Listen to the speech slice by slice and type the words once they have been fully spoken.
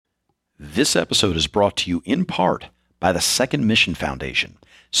This episode is brought to you in part by the Second Mission Foundation.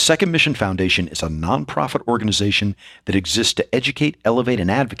 Second Mission Foundation is a nonprofit organization that exists to educate, elevate,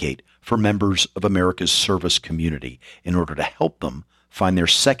 and advocate for members of America's service community in order to help them find their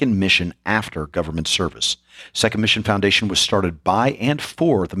second mission after government service. Second Mission Foundation was started by and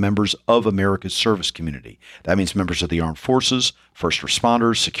for the members of America's service community. That means members of the armed forces, first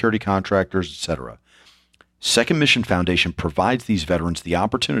responders, security contractors, etc. Second Mission Foundation provides these veterans the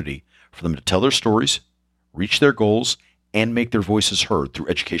opportunity for them to tell their stories, reach their goals, and make their voices heard through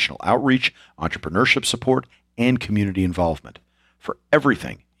educational outreach, entrepreneurship support, and community involvement. For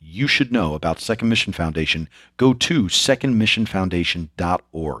everything you should know about Second Mission Foundation, go to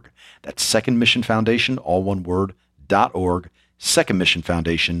secondmissionfoundation.org. That's Second Mission Foundation, all one word, .org,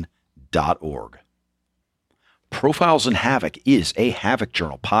 secondmissionfoundation.org. Profiles in Havoc is a Havoc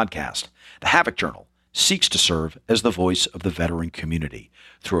Journal podcast. The Havoc Journal seeks to serve as the voice of the veteran community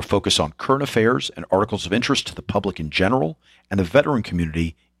through a focus on current affairs and articles of interest to the public in general and the veteran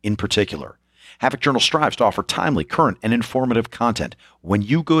community in particular. Havoc Journal strives to offer timely, current, and informative content. When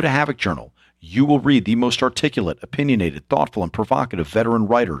you go to Havoc Journal, you will read the most articulate, opinionated, thoughtful, and provocative veteran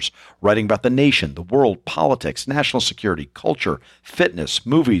writers writing about the nation, the world, politics, national security, culture, fitness,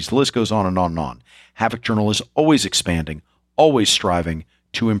 movies, the list goes on and on and on. Havoc Journal is always expanding, always striving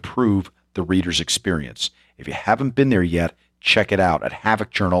to improve the reader's experience. If you haven't been there yet, check it out at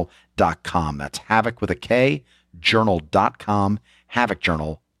havocjournal.com. That's Havoc with a K, journal.com,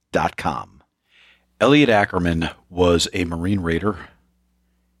 havocjournal.com. Elliot Ackerman was a Marine Raider.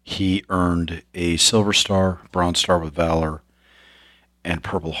 He earned a Silver Star, Bronze Star with Valor, and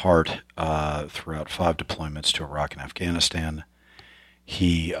Purple Heart throughout 5 deployments to Iraq and Afghanistan.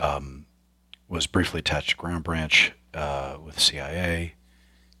 He was briefly attached to Ground Branch with CIA.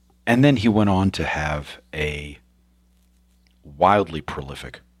 And then he went on to have a wildly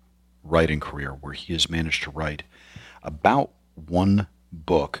prolific writing career where he has managed to write about one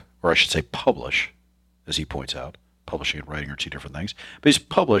book, or I should say publish, as he points out. Publishing and writing are two different things. But he's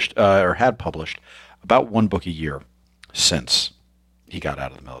published, or had published, about one book a year since he got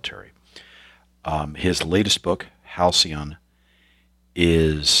out of the military. His latest book, Halcyon,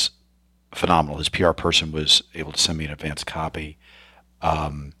 is phenomenal. His PR person was able to send me an advance copy.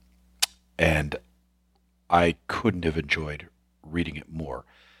 And I couldn't have enjoyed reading it more.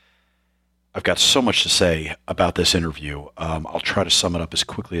 I've got so much to say about this interview. I'll try to sum it up as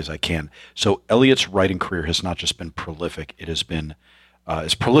quickly as I can. So Elliot's writing career has not just been prolific. It has been,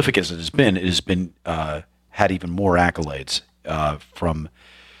 as prolific as it has been had even more accolades from,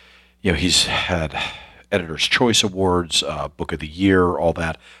 he's had Editor's Choice Awards, Book of the Year, all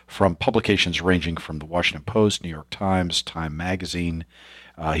that, from publications ranging from the Washington Post, New York Times, Time Magazine.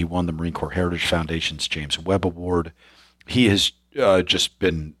 He won the Marine Corps Heritage Foundation's James Webb Award. He has just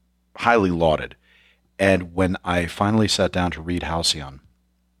been highly lauded. And when I finally sat down to read Halcyon,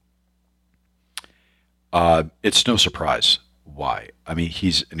 it's no surprise why. I mean,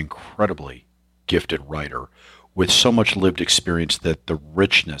 he's an incredibly gifted writer with so much lived experience that the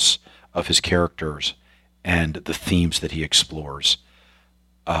richness of his characters and the themes that he explores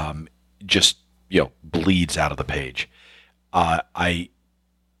just, bleeds out of the page.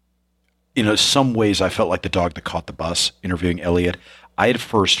 In some ways, I felt like the dog that caught the bus interviewing Elliot. I had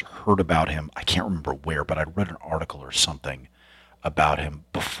first heard about him, I can't remember where, but I'd read an article or something about him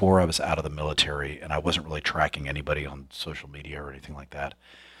before I was out of the military, and I wasn't really tracking anybody on social media or anything like that.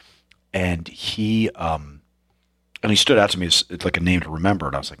 And he stood out to me as like a name to remember,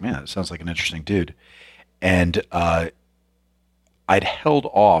 and I was like, man, it sounds like an interesting dude. And I'd held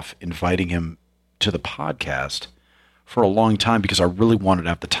off inviting him to the podcast for a long time because I really wanted to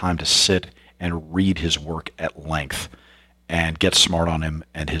have the time to sit and read his work at length and get smart on him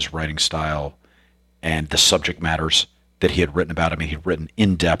and his writing style and the subject matters that he had written about. I mean, he'd written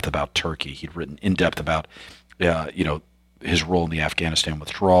in depth about Turkey. He'd written in depth about, his role in the Afghanistan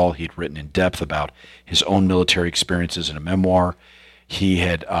withdrawal. He'd written in depth about his own military experiences in a memoir. He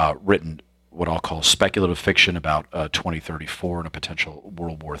had written what I'll call speculative fiction about 2034 and a potential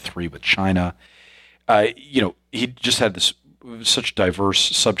World War III with China. He just had this such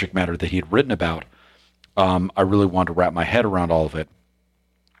diverse subject matter that he had written about. I really wanted to wrap my head around all of it.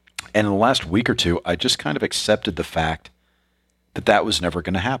 And in the last week or two, I just kind of accepted the fact that was never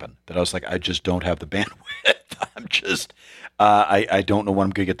going to happen. That I was like, I just don't have the bandwidth. I'm just, I don't know when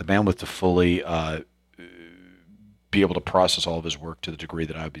I'm going to get the bandwidth to fully be able to process all of his work to the degree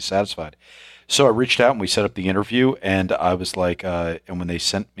that I would be satisfied. So I reached out and we set up the interview, and I was like, and when they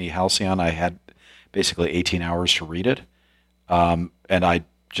sent me Halcyon, I had basically 18 hours to read it. And I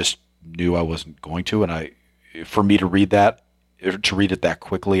just knew I wasn't going to. And for me to read that, to read it that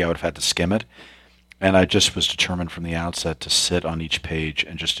quickly, I would have had to skim it. And I just was determined from the outset to sit on each page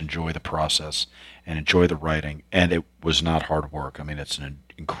and just enjoy the process and enjoy the writing. And it was not hard work. I mean, it's an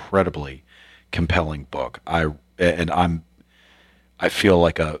incredibly compelling book. I feel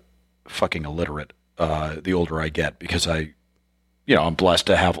like a fucking illiterate the older I get because I'm blessed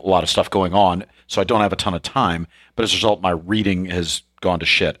to have a lot of stuff going on, so I don't have a ton of time. But as a result, my reading has gone to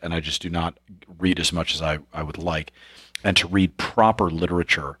shit, and I just do not read as much as I would like. And to read proper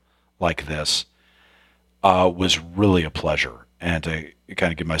literature like this was really a pleasure. And to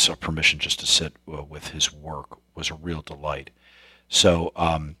kind of give myself permission just to sit with his work was a real delight. So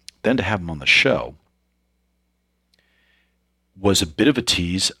then to have him on the show was a bit of a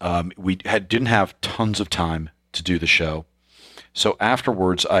tease. Didn't have tons of time to do the show, so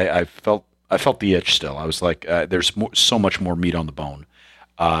afterwards I felt the itch still. I was like, there's so much more meat on the bone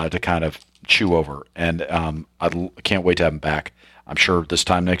to kind of chew over, and I can't wait to have him back. I'm sure this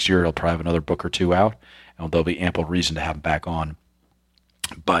time next year he'll probably have another book or two out, and there'll be ample reason to have him back on.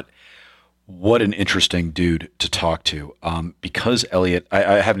 But what an interesting dude to talk to. Because Elliot,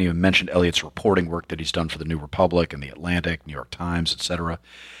 I haven't even mentioned Elliot's reporting work that he's done for the New Republic and the Atlantic, New York Times, etc.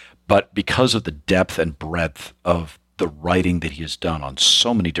 But because of the depth and breadth of the writing that he has done on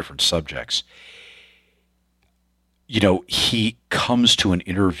so many different subjects, he comes to an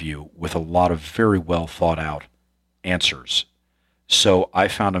interview with a lot of very well thought out answers. So I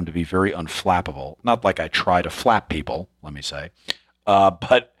found him to be very unflappable. Not like I try to flap people, let me say,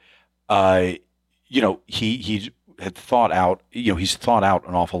 but he had thought out, he's thought out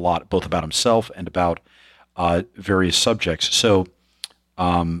an awful lot, both about himself and about various subjects. So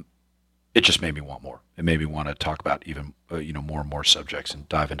it just made me want more. It made me want to talk about even, more and more subjects and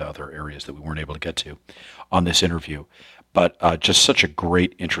dive into other areas that we weren't able to get to on this interview. But just such a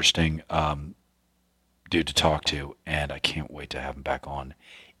great, interesting dude to talk to, and I can't wait to have him back on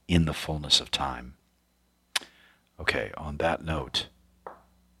in the fullness of time. Okay, on that note,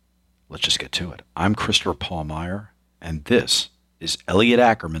 let's just get to it. I'm Christopher Paul Meyer, and this is Elliot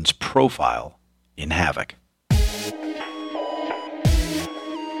Ackerman's Profile in Havoc.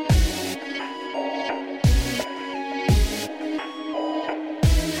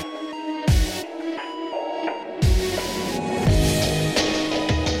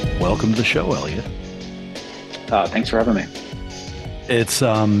 Welcome to the show, Elliot. Thanks for having me. It's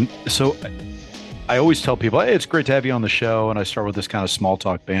so I always tell people, hey, it's great to have you on the show, and I start with this kind of small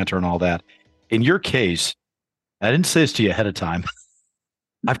talk banter and all that. In your case, I didn't say this to you ahead of time.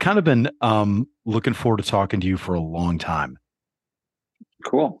 I've kind of been looking forward to talking to you for a long time.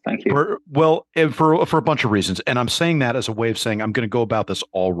 Cool, thank you. For a bunch of reasons, and I'm saying that as a way of saying I'm going to go about this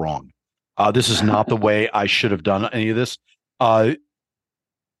all wrong. This is not the way I should have done any of this,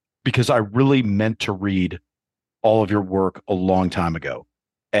 because I really meant to read all of your work a long time ago.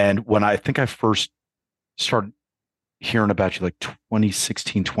 And when I think I first started hearing about you, like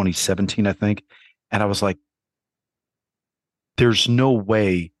 2016, 2017, I think, and I was like, there's no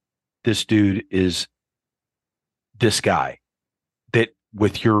way this dude is this guy, that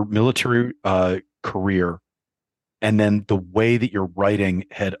with your military career and then the way that your writing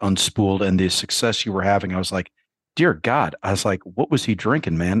had unspooled and the success you were having, I was like, dear God, I was like, what was he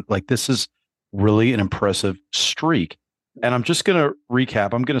drinking, man? Like, this is really an impressive streak. And I'm just going to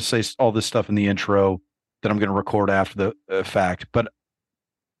recap. I'm going to say all this stuff in the intro that I'm going to record after the fact. But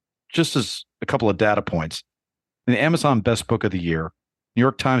just as a couple of data points, the Amazon Best Book of the Year, New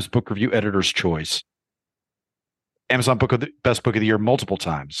York Times Book Review Editor's Choice, Amazon Best Book of the Year multiple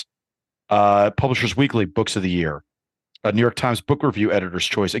times, Publishers Weekly Books of the Year, New York Times Book Review Editor's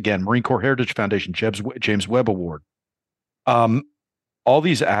Choice, again, Marine Corps Heritage Foundation James Webb Award. All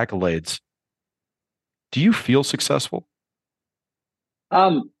these accolades. Do you feel successful? I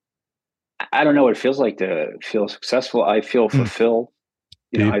don't know what it feels like to feel successful. I feel fulfilled.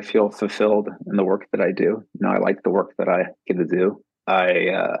 I feel fulfilled in the work that I do. I like the work that I get to do.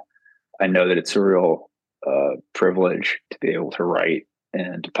 I know that it's a real privilege to be able to write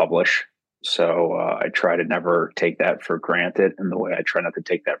and to publish. So I try to never take that for granted. And the way I try not to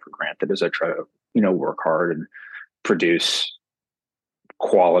take that for granted is I try to, work hard and produce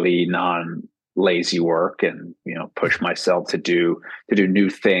quality, non-lazy work, and push myself to do new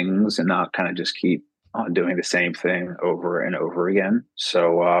things and not kind of just keep on doing the same thing over and over again.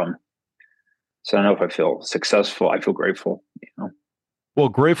 So I don't know if I feel successful. I feel grateful. Well,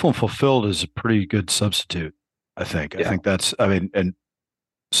 grateful and fulfilled is a pretty good substitute, I think. Yeah. I think that's, and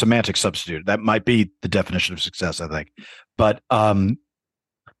semantic substitute. That might be the definition of success, I think. But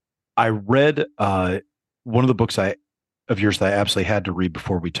I read one of the books of yours that I absolutely had to read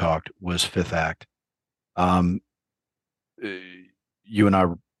before we talked was Fifth Act. you and I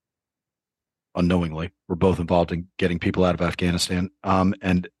unknowingly were both involved in getting people out of Afghanistan.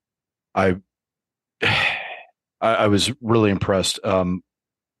 And I, I was really impressed,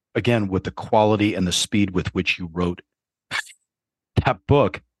 again, with the quality and the speed with which you wrote that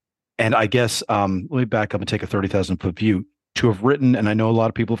book. And I guess, let me back up and take a 30,000 foot view to have written. And I know a lot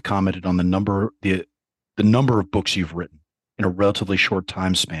of people have commented on the number of books you've written in a relatively short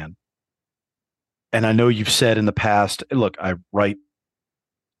time span. And I know you've said in the past, look, I write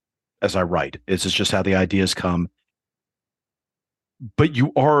as I write. This is just how the ideas come. But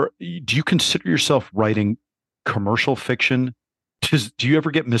do you consider yourself writing commercial fiction? Do you ever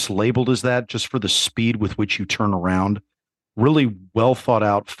get mislabeled as that just for the speed with which you turn around really well thought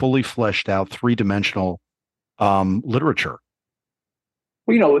out, fully fleshed out, three-dimensional literature?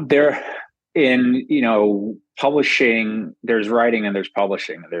 Well, there in, publishing, there's writing and there's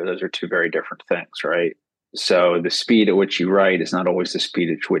publishing. Those are two very different things, right? So the speed at which you write is not always the speed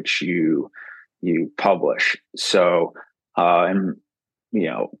at which you publish. So, and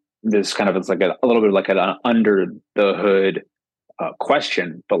this kind of is like a little bit like an under the hood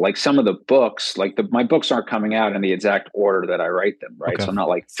question, but like some of the books, like my books aren't coming out in the exact order that I write them, right? Okay. So I'm not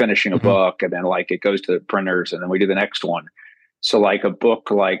like finishing a book and then like it goes to the printers and then we do the next one. So like a book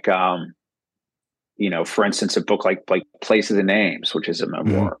like, for instance, a book like Places and Names, which is a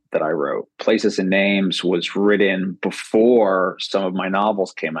memoir that I wrote. Places and Names was written before some of my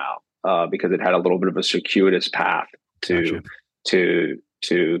novels came out because it had a little bit of a circuitous path to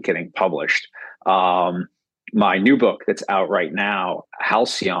getting published. My new book that's out right now,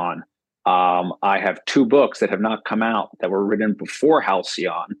 Halcyon, I have two books that have not come out that were written before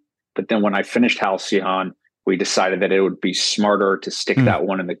Halcyon. But then when I finished Halcyon, we decided that it would be smarter to stick that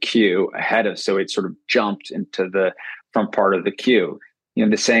one in the queue ahead of, so it sort of jumped into the front part of the queue.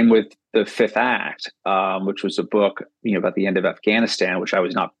 The same with The Fifth Act, which was a book, about the end of Afghanistan, which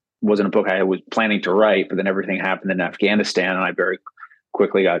wasn't a book I was planning to write, but then everything happened in Afghanistan, and I very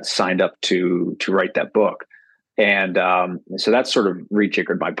quickly got signed up to write that book. And so that sort of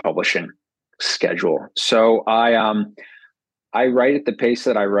rejiggered my publishing schedule. So I write at the pace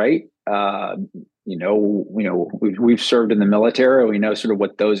that I write. We've served in the military. We know sort of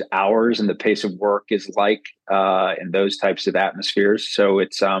what those hours and the pace of work is like in those types of atmospheres. So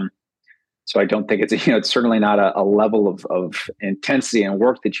it's so I don't think it's certainly not a level of intensity and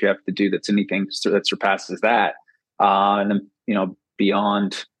work that you have to do that's anything that surpasses that. And then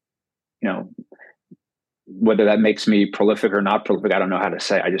beyond whether that makes me prolific or not prolific, I don't know how to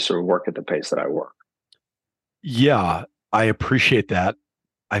say. I just sort of work at the pace that I work. Yeah, I appreciate that.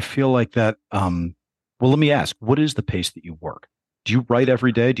 I feel like that. Well, let me ask, what is the pace that you work? Do you write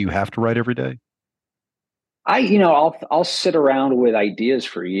every day? Do you have to write every day? I'll sit around with ideas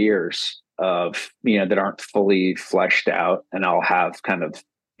for years of, that aren't fully fleshed out. And I'll have kind of,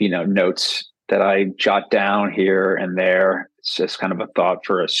 notes that I jot down here and there. It's just kind of a thought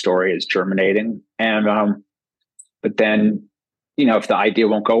for a story is germinating. And, but then, if the idea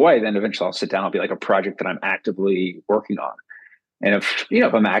won't go away, then eventually I'll sit down. I'll be like a project that I'm actively working on. And if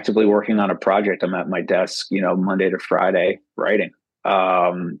I'm actively working on a project, I'm at my desk, Monday to Friday writing.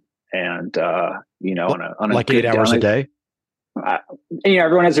 On a like 8 hours a day.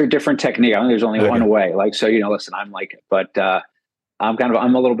 Everyone has their different technique. I think there's only one way. Like, so, listen, I'm like it, but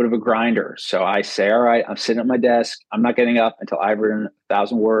I'm a little bit of a grinder. So I say, all right, I'm sitting at my desk. I'm not getting up until I've written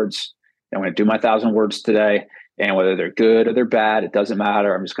 1,000 words. I'm going to do my 1,000 words today. And whether they're good or they're bad, it doesn't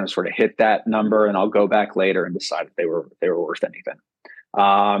matter. I'm just going to sort of hit that number and I'll go back later and decide if they were worth anything.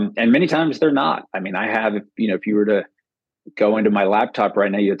 And many times they're not. I mean, I have, if you were to go into my laptop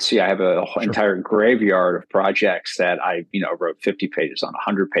right now, you'd see I have a whole entire graveyard of projects that I, wrote 50 pages on,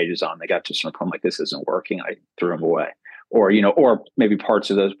 100 pages on. They got to some point like, this isn't working. I threw them away. Or, or maybe parts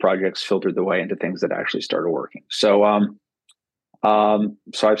of those projects filtered their way into things that actually started working. So,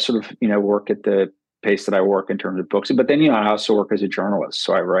 so I've sort of, work at the pace that I work in terms of books, but then, I also work as a journalist.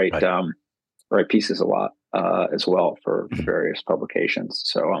 So I write pieces a lot, as well for various publications.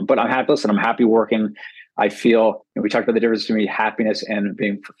 So, but I'm happy. Listen, I'm happy working. I feel, we talked about the difference between happiness and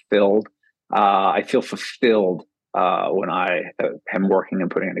being fulfilled. I feel fulfilled, when I am working and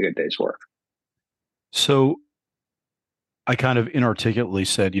putting in a good day's work. So I kind of inarticulately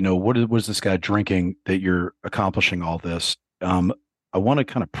said, what was this guy drinking that you're accomplishing all this? I want to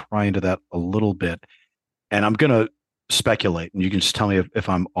kind of pry into that a little bit, and I'm going to speculate, and you can just tell me if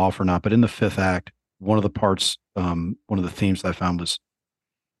I'm off or not. But in the fifth act, one of the parts, one of the themes that I found was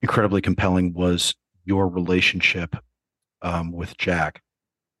incredibly compelling was your relationship with Jack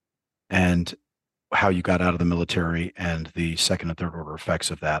and how you got out of the military and the second and third order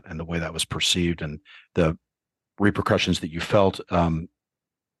effects of that and the way that was perceived and the repercussions that you felt. And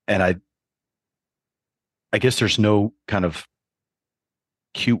I guess there's no kind of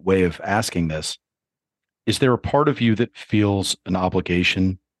cute way of asking this. Is there a part of you that feels an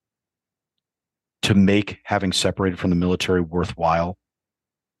obligation to make having separated from the military worthwhile?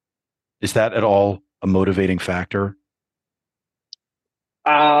 Is that at all a motivating factor?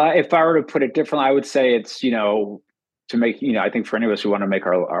 If I were to put it differently, I would say it's, to make, I think for any of us, we want to make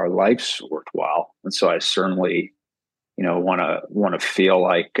our lives worthwhile. And so I certainly, want to feel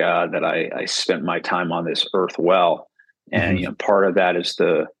like that I spent my time on this earth well. And, Mm-hmm. part of that is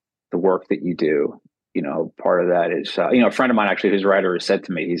the work that you do. Part of that is, a friend of mine, actually, who's a writer, has said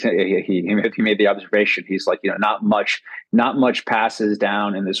to me, he made the observation. He's like, not much passes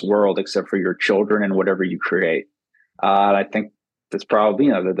down in this world except for your children and whatever you create. And I think that's probably,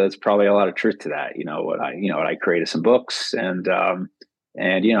 that's probably a lot of truth to that. What I created some books, and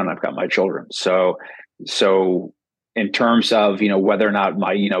I've got my children. So in terms of, whether or not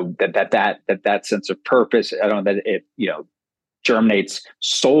my, that sense of purpose, I don't know that it, germinates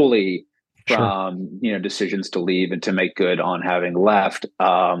solely Sure. from, decisions to leave and to make good on having left.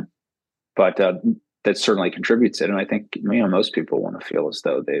 But that certainly contributes it. And I think, most people want to feel as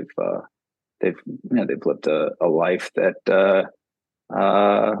though they've lived a life that,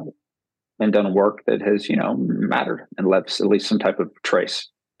 and done work that has, mattered and left at least some type of trace.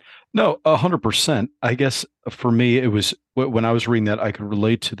 No, 100%. I guess for me, it was when I was reading that, I could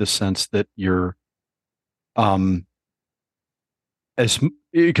relate to the sense that you're, um, as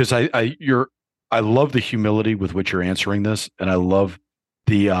because I love the humility with which you're answering this, and I love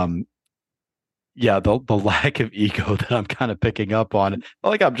the, yeah, the lack of ego that I'm kind of picking up on.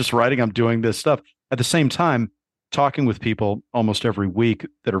 Like I'm just writing, I'm doing this stuff. At the same time, talking with people almost every week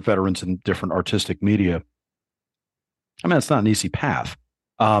that are veterans in different artistic media. I mean, it's not an easy path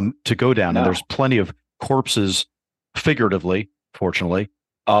to go down, and there's No, plenty of corpses, figuratively, fortunately,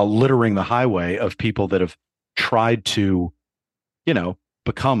 littering the highway of people that have tried to, you know,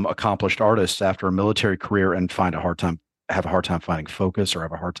 become accomplished artists after a military career and have a hard time finding focus, or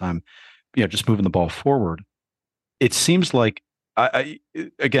have a hard time, just moving the ball forward. It seems like,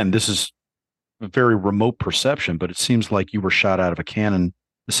 again, this is a very remote perception, but it seems like you were shot out of a cannon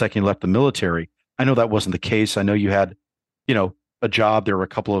the second you left the military. I know that wasn't the case. I know you had, you know, a job. There were a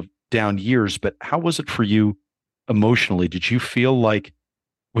couple of down years, but how was it for you emotionally? Did you feel like,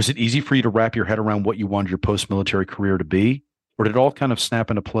 was it easy for you to wrap your head around what you wanted your post-military career to be? Or did it all kind of snap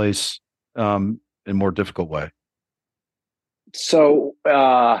into place in a more difficult way? so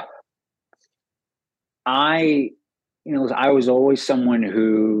I, I was always someone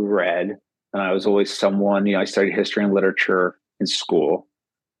who read, and I was always someone, I studied history and literature in school.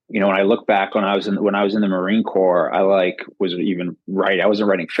 When I look back when I was in the Marine Corps, I was even I wasn't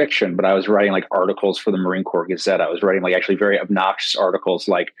writing fiction, but I was writing like articles for the Marine Corps Gazette. I was writing like actually very obnoxious articles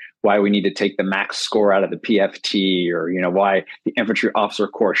like why we need to take the max score out of the PFT, or why the infantry officer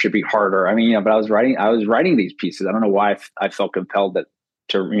course should be harder. I mean, but I was writing these pieces. I don't know why I felt compelled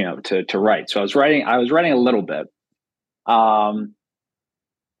to write. So I was writing a little bit. And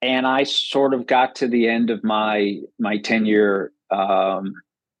I sort of got to the end of my tenure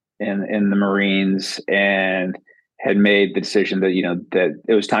in the Marines, and had made the decision that that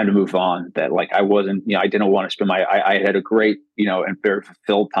it was time to move on. That like I wasn't, I didn't want to spend I had a great and very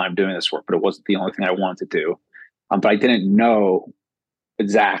fulfilled time doing this work, but it wasn't the only thing I wanted to do. But I didn't know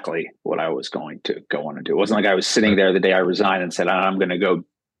exactly what I was going to go on and do. It wasn't like I was sitting Right. there the day I resigned and said I'm going to go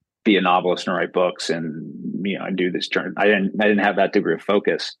be a novelist and write books and and do this journey. I didn't have that degree of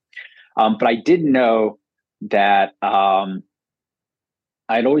focus. But I did know that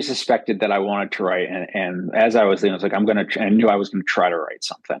I'd always suspected that I wanted to write, and as I was, I was like, I knew I was going to try to write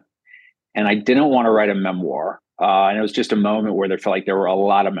something, and I didn't want to write a memoir. And it was just a moment where there felt like there were a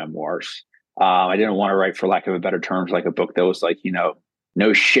lot of memoirs. I didn't want to write, for lack of a better terms, like a book that was like,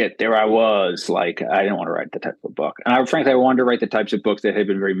 no shit, there I was. Like, I didn't want to write the type of book. And frankly, I wanted to write the types of books that had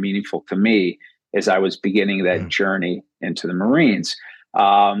been very meaningful to me as I was beginning that Mm. journey into the Marines.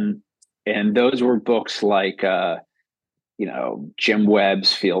 And those were books like, Jim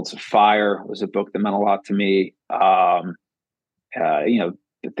Webb's Fields of Fire was a book that meant a lot to me.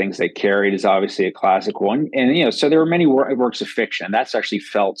 The Things They Carried is obviously a classic one. And, so there were many works of fiction. That's actually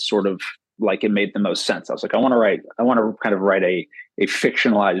felt sort of like it made the most sense. I was like, I want to kind of write a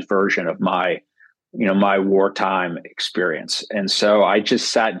fictionalized version of my wartime experience. And so I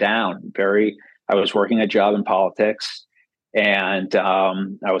just sat down I was working a job in politics, and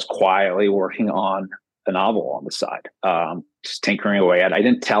I was quietly working on a novel on the side, just tinkering away at it. I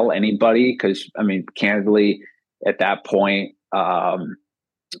didn't tell anybody because, I mean, candidly, at that point,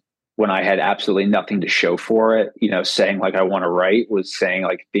 when I had absolutely nothing to show for it. Saying like I want to write was saying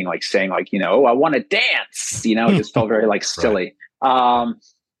like saying like, oh, I want to dance. It just felt very like Right. silly.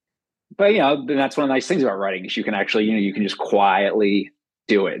 But that's one of the nice things about writing is you can actually, you can just quietly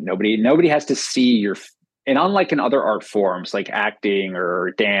do it. Nobody has to see your. And unlike in other art forms like acting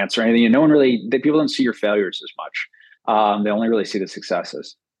or dance or anything, people don't see your failures as much. They only really see the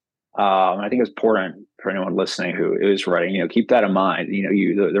successes. I think it's important for anyone listening who is writing, keep that in mind.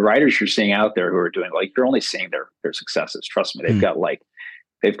 The writers you're seeing out there who are doing, like, you're only seeing their successes. Trust me,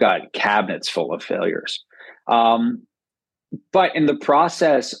 they've got cabinets full of failures. But in the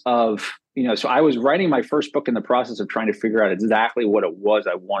process of, so I was writing my first book in the process of trying to figure out exactly what it was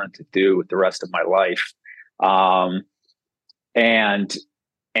I wanted to do with the rest of my life. And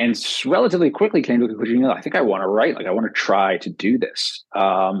relatively quickly came to the conclusion, I think I want to write, like I want to try to do this.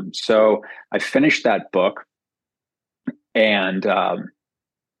 So I finished that book, and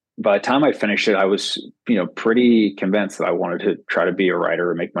by the time I finished it, I was, pretty convinced that I wanted to try to be a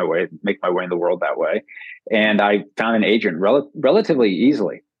writer and make my way in the world that way. And I found an agent relatively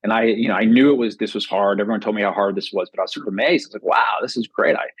easily. And I knew this was hard. Everyone told me how hard this was, but I was sort of amazed. I was like, wow, this is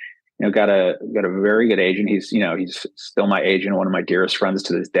great. I, got a very good agent. He's still my agent, one of my dearest friends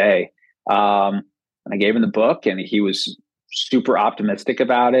to this day. And I gave him the book, and he was super optimistic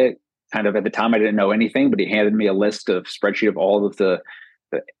about it. Kind of at the time, I didn't know anything, but he handed me a spreadsheet of all of the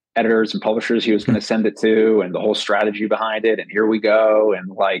editors and publishers he was going to send it to, and the whole strategy behind it. And here we go. And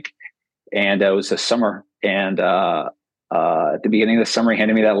it was a summer. And at the beginning of the summer, he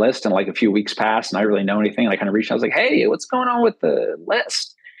handed me that list, and like a few weeks passed, and I didn't really know anything. And I kind of reached out. I was like, hey, what's going on with the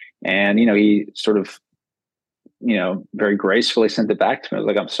list? And, he sort of, very gracefully sent it back to me. I was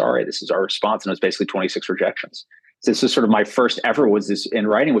like, I'm sorry, this is our response. And it was basically 26 rejections. So this is sort of my first ever was this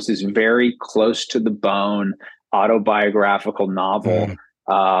very close to the bone autobiographical novel,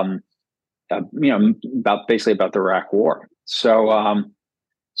 about the Iraq War. So,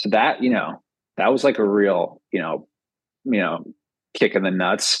 so that, that was like a real, kick in the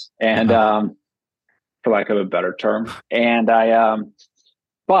nuts, and, for lack of a better term. And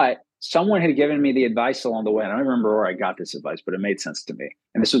but someone had given me the advice along the way. And I don't remember where I got this advice, but it made sense to me.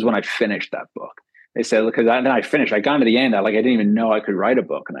 And this was when I finished that book. They said, because then I finished, I got to the end. I didn't even know I could write a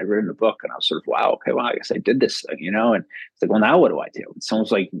book. And I wrote a book, and I was sort of, wow, okay, well, I guess I did this thing, and it's like, well, now what do I do? And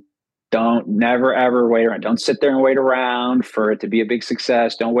someone's like, never, ever wait around. Don't sit there and wait around for it to be a big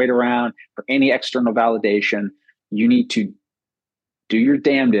success. Don't wait around for any external validation. You need to do your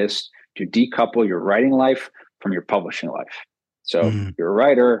damnedest to decouple your writing life from your publishing life. So you're a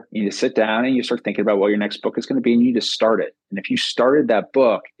writer, you need to sit down and you start thinking about what your next book is going to be, and you need to start it. And if you started that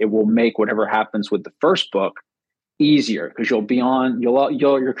book, it will make whatever happens with the first book easier, because your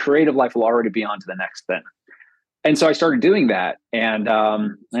creative life will already be on to the next thing. And so I started doing that. And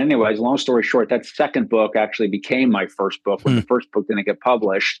anyways, long story short, that second book actually became my first book when the first book didn't get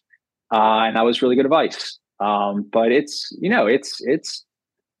published. And that was really good advice. But it's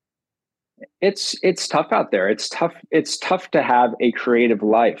tough out there. It's tough to have a creative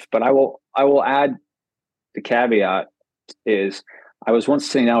life. But I will add the caveat is I was once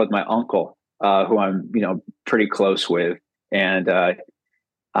sitting down with my uncle, who I'm, pretty close with. And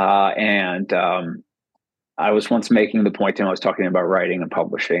I was once making the point to him, I was talking about writing and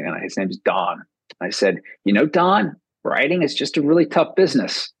publishing, and his name is Don. I said, Don, writing is just a really tough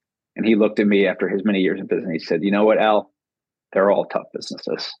business. And he looked at me after his many years in business, and he said, you know what, Al? They're all tough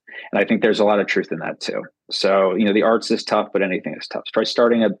businesses. And I think there's a lot of truth in that too. So, the arts is tough, but anything is tough. Try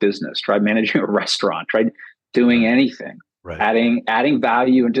starting a business, try managing a restaurant, try doing anything. Right. Adding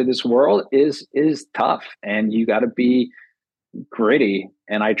value into this world is tough, and you got to be gritty.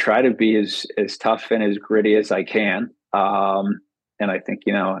 And I try to be as tough and as gritty as I can. And I think,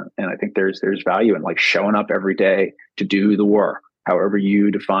 there's value in like showing up every day to do the work, however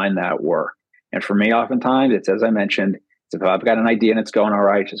you define that work. And for me, oftentimes it's, as I mentioned, if I've got an idea and it's going all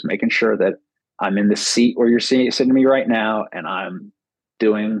right, just making sure that I'm in the seat where you're sitting to me right now, and I'm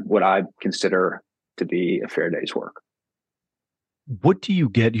doing what I consider to be a fair day's work. What do you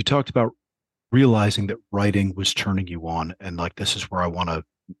get? You talked about realizing that writing was turning you on, and like, this is where I want to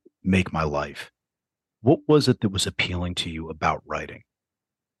make my life. What was it that was appealing to you about writing?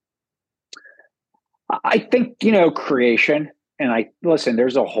 I think, creation. And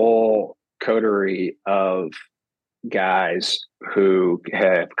there's a whole coterie of guys who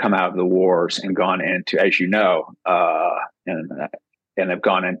have come out of the wars and gone into, as and have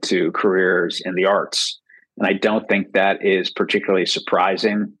gone into careers in the arts. And I don't think that is particularly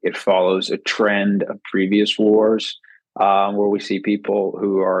surprising. It follows a trend of previous wars, where we see people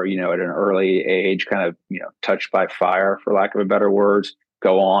who are, at an early age, kind of, touched by fire, for lack of a better words,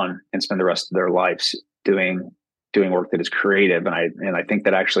 go on and spend the rest of their lives doing work that is creative. And I think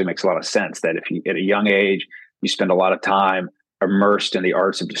that actually makes a lot of sense, that if you, at a young age, you spend a lot of time immersed in the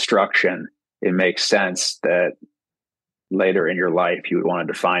arts of destruction, it makes sense that later in your life you would want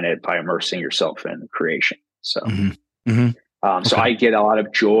to define it by immersing yourself in creation. So, so I get a lot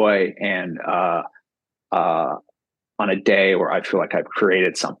of joy and on a day where I feel like I've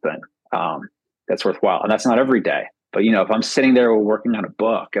created something that's worthwhile, and that's not every day. But if I'm sitting there working on a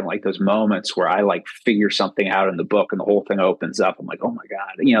book, and like those moments where I like figure something out in the book and the whole thing opens up, I'm like, oh my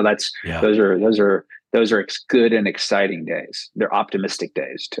God, those are good and exciting days. They're optimistic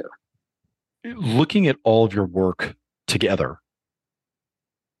days too. Looking at all of your work together,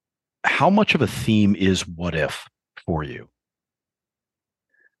 how much of a theme is what if for you?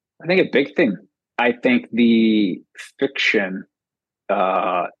 I think a big thing. I think the fiction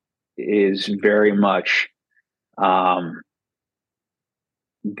is very much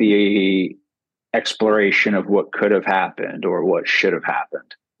the exploration of what could have happened or what should have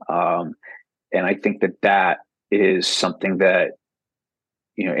happened. And I think that is something that,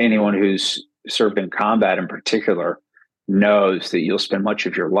 anyone who's served in combat in particular knows, that you'll spend much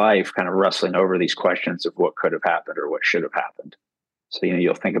of your life kind of wrestling over these questions of what could have happened or what should have happened. So,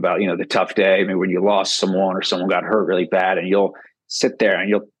 you'll think about, the tough day, maybe when you lost someone or someone got hurt really bad, and you'll sit there and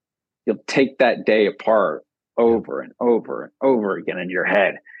you'll take that day apart over and over and over again in your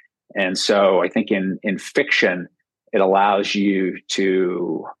head. And so I think in fiction, it allows you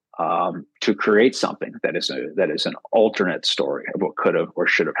to create something that is an alternate story of what could have or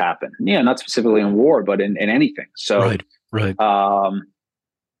should have happened. Yeah, not specifically in war, but in anything. So, right.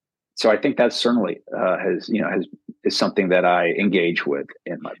 So I think that certainly is something that I engage with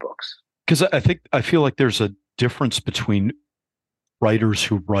in my books. Because I feel like there's a difference between writers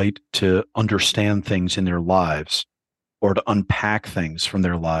who write to understand things in their lives or to unpack things from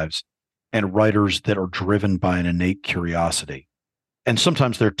their lives, and writers that are driven by an innate curiosity. And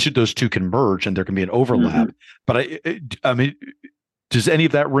sometimes those two can merge and there can be an overlap. But I mean, does any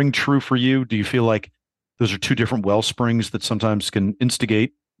of that ring true for you? Do you feel like those are two different well springs that sometimes can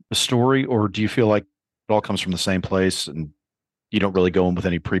instigate a story, or do you feel like it all comes from the same place and you don't really go in with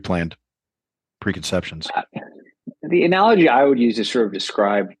any pre-planned preconceptions? The analogy I would use to sort of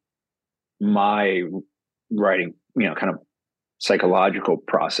describe my writing, kind of psychological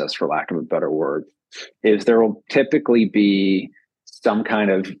process, for lack of a better word, is there will typically be some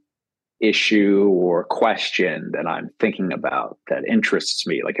kind of issue or question that I'm thinking about that interests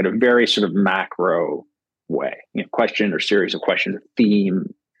me, like in a very sort of macro way, question or series of questions, a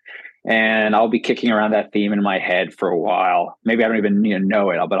theme. And I'll be kicking around that theme in my head for a while. Maybe I don't even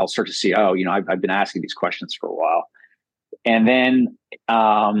know it, but I'll start to see, I've been asking these questions for a while. And then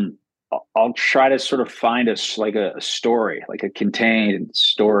I'll try to sort of find a story, like a contained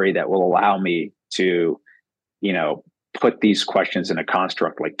story that will allow me to, put these questions in a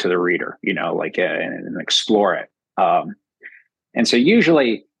construct, like to the reader, and explore it. And so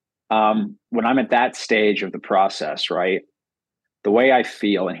usually when I'm at that stage of the process, right, the way I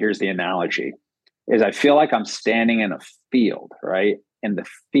feel, and here's the analogy, is I feel like I'm standing in a field, right? And the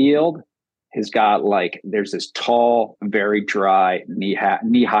field has got there's this tall, very dry,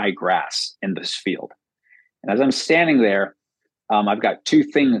 knee-high grass in this field. And as I'm standing there, I've got two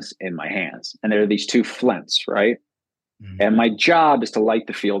things in my hands, and there are these two flints, right? And my job is to light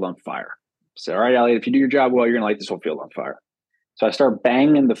the field on fire. So, all right, Elliot, if you do your job well, you're going to light this whole field on fire. So I start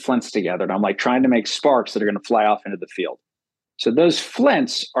banging the flints together, and I'm trying to make sparks that are going to fly off into the field. So those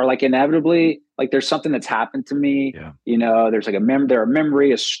flints are inevitably, there's something that's happened to me. Yeah. There's a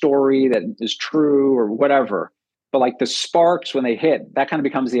memory, a story that is true or whatever. But the sparks, when they hit, that kind of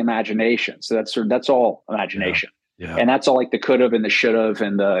becomes the imagination. So that's all imagination. Yeah. And that's all the could have and the should have,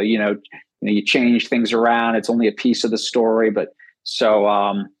 and the, you change things around. It's only a piece of the story. But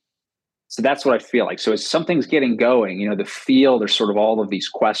so that's what I feel like. So as something's getting going, the field, there's sort of all of these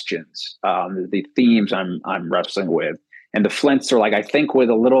questions, the themes I'm wrestling with. And the flints are I think with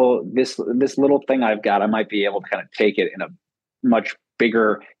this little thing I've got, I might be able to kind of take it in a much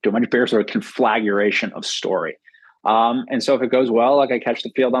bigger sort of conflagration of story. And so if it goes well, I catch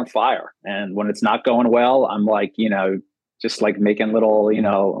the field on fire. And when it's not going well, I'm just making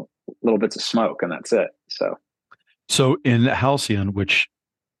little bits of smoke, and that's it. So in Halcyon, which,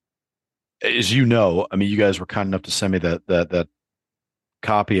 as you know, I mean, you guys were kind enough to send me that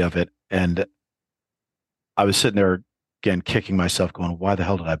copy of it. And I was sitting there again, kicking myself going, why the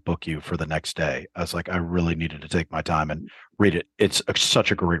hell did I book you for the next day? I was like, I really needed to take my time and read it. It's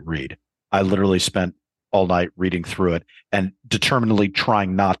such a great read. I literally spent all night reading through it and determinedly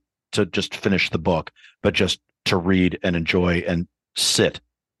trying not to just finish the book, but just to read and enjoy and sit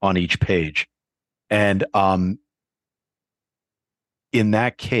on each page. And in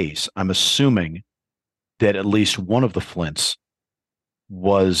that case, I'm assuming that at least one of the Flints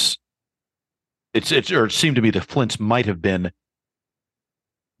was or it seemed to me the Flints might have been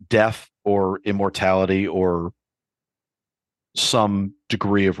death or immortality or some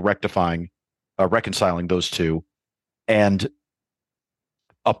degree of reconciling those two, and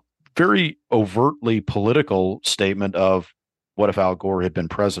a very overtly political statement of what if Al Gore had been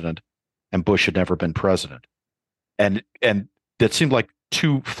president and Bush had never been president, and that seemed like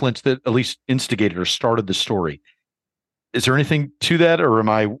two Flints that at least instigated or started the story. Is there anything to that, or am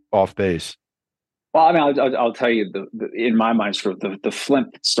I off base? Well, I mean, I'll tell you, in my mind, sort of the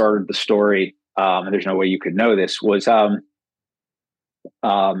Flint that started the story, and there's no way you could know this, was um,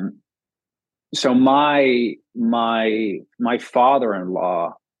 so my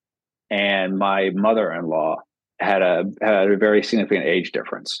father-in-law and my mother-in-law had a very significant age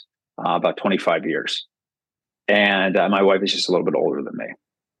difference, about 25 years, and my wife is just a little bit older than me.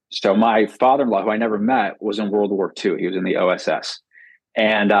 So my father-in-law, who I never met, was in World War II. He was in the OSS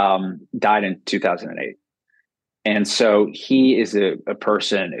and died in 2008. And so he is a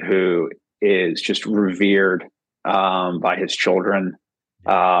person who is just revered by his children,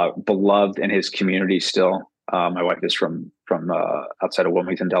 beloved in his community still. My wife is from outside of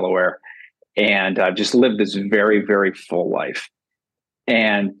Wilmington, Delaware, and just lived this very, very full life.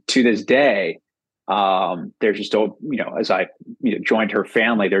 And to this day, there's just, as I joined her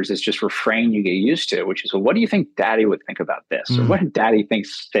family, there's this just refrain you get used to, which is, well, what do you think Daddy would think about this? Or what did Daddy think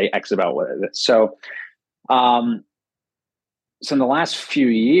say X about what it is? So in the last few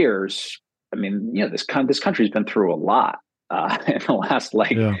years, I mean, this country's been through a lot in the last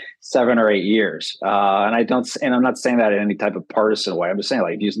 7 or 8 years, and I'm not saying that in any type of partisan way. I'm just saying,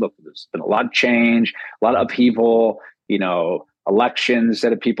 you just look, there's been a lot of change, a lot of upheaval. Elections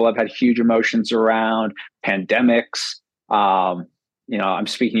that people have had huge emotions around, pandemics. I'm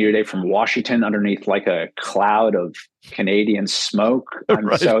speaking to you today from Washington underneath like a cloud of Canadian smoke.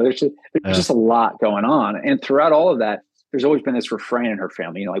 Right. So there's just a lot going on. And throughout all of that, there's always been this refrain in her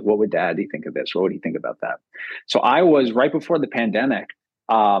family, what would Daddy think of this? What would he think about that? So I was, right before the pandemic,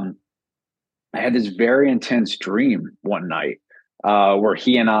 I had this very intense dream one night where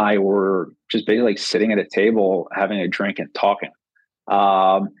he and I were just basically sitting at a table, having a drink and talking.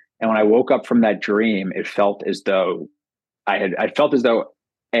 And when I woke up from that dream, it felt as though I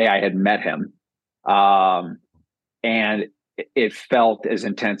had met him. And it felt as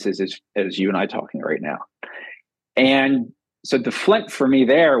intense as you and I talking right now. And so the Flint for me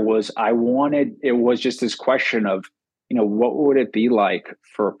there was, it was just this question of, what would it be like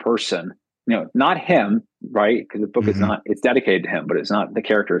for a person, not him, right? Because the book is not, it's dedicated to him, but it's not, the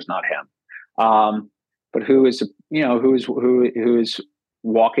character is not him. But who is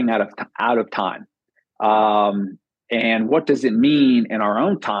walking out of time. And what does it mean in our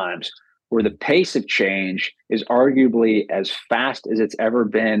own times where the pace of change is arguably as fast as it's ever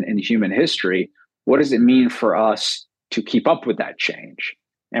been in human history? What does it mean for us to keep up with that change?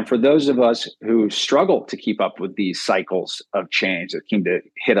 And for those of us who struggle to keep up with these cycles of change that seem to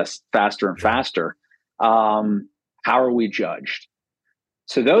hit us faster and faster, how are we judged?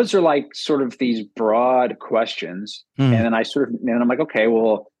 So those are sort of these broad questions. And then I'm like, okay,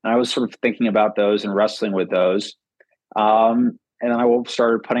 well, and I was sort of thinking about those and wrestling with those. And then I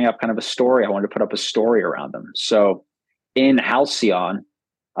started putting up kind of a story. I wanted to put up a story around them. So in Halcyon,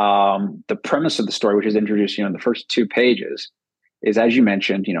 the premise of the story, which is introduced, in the first 2 pages, is, as you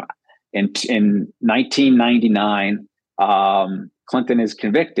mentioned, in 1999, Clinton is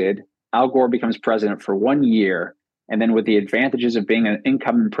convicted. Al Gore becomes president for 1 year. And then with the advantages of being an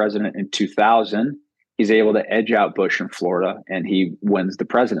incumbent president in 2000, he's able to edge out Bush in Florida and he wins the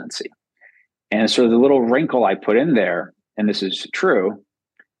presidency. And so the little wrinkle I put in there, and this is true,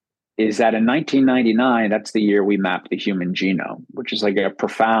 is that in 1999, that's the year we mapped the human genome, which is like a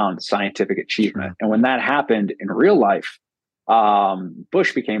profound scientific achievement. Right. And when that happened in real life,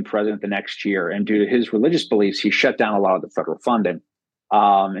 Bush became president the next year. And due to his religious beliefs, he shut down a lot of the federal funding.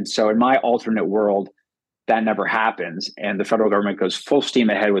 And so in my alternate world, that never happens. And the federal government goes full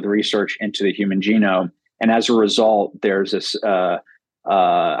steam ahead with research into the human genome. And as a result, there's this,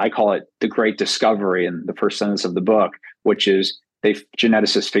 I call it the great discovery in the first sentence of the book, which is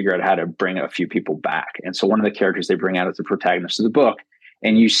geneticists figure out how to bring a few people back. And so one of the characters they bring out is the protagonist of the book.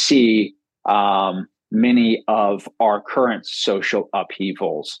 And you see many of our current social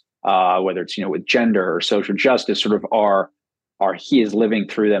upheavals, whether it's, with gender or social justice, sort of he is living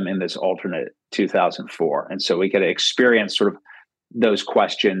through them in this alternate 2004. And so we get to experience sort of those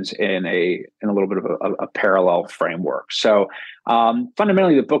questions in a little bit of a parallel framework. So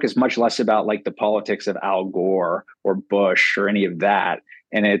fundamentally, the book is much less about like the politics of Al Gore or Bush or any of that,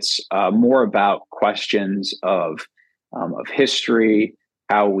 and it's more about questions of history,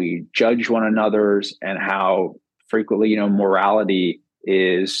 how we judge one another's, and how frequently, morality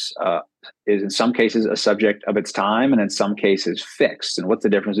is in some cases a subject of its time, and in some cases fixed. And what's the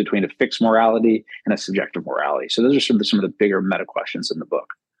difference between a fixed morality and a subjective morality? So those are some of the bigger meta questions in the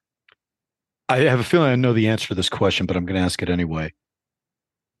book. I have a feeling I know the answer to this question, but I'm going to ask it anyway.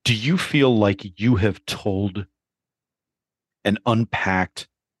 Do you feel like you have told and unpacked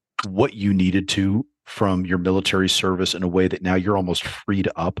what you needed to from your military service in a way that now you're almost freed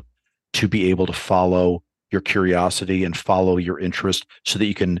up to be able to follow your curiosity and follow your interest so that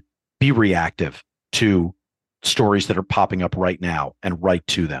you can be reactive to stories that are popping up right now and write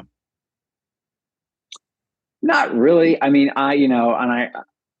to them? Not really. I mean, I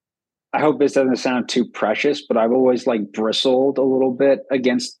hope this doesn't sound too precious, but I've always like bristled a little bit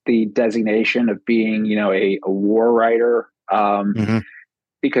against the designation of being, a war writer.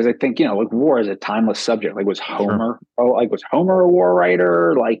 Because I think, like war is a timeless subject. Like was Homer, was Homer a war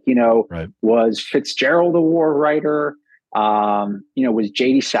writer? Like, right. Was Fitzgerald a war writer? Was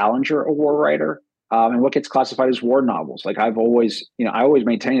J.D. Salinger a war writer? And what gets classified as war novels? Like I've always, I always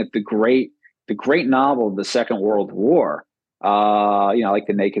maintain that the great novel of the Second World War, I like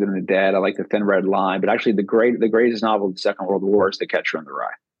The Naked and the Dead, I like The Thin Red Line, but actually the greatest novel of the Second World War is The Catcher in the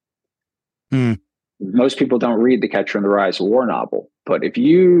Rye. Most people don't read The Catcher in the Rye as a war novel, but if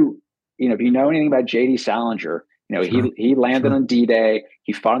you know anything about J.D. Salinger, he landed on D-Day,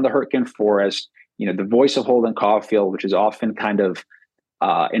 he fought in the Hurtgen Forest, the voice of Holden Caulfield, which is often kind of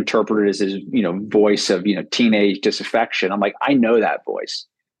interpreted as his, voice of, teenage disaffection. I'm like, I know that voice.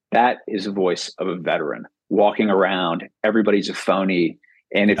 That is the voice of a veteran walking around. Everybody's a phony.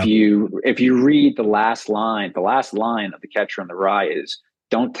 And if you read the last line of The Catcher in the Rye is,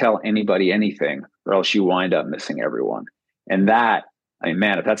 don't tell anybody anything or else you wind up missing everyone. And that, I mean,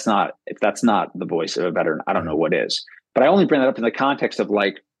 man, if that's not the voice of a veteran, I don't know what is. But I only bring that up in the context of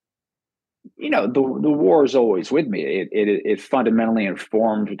like, the war is always with me. It fundamentally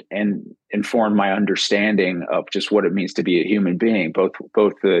informed my understanding of just what it means to be a human being, both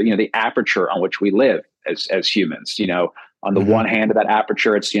the aperture on which we live as humans. On the one hand of that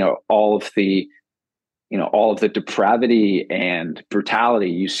aperture, it's all of the depravity and brutality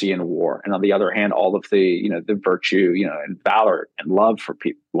you see in war, and on the other hand, all of the the virtue and valor and love for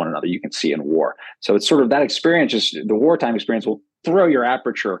one another you can see in war. So it's sort of that experience, just the wartime experience, will throw your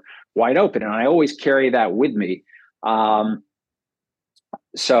aperture wide open, and I always carry that with me.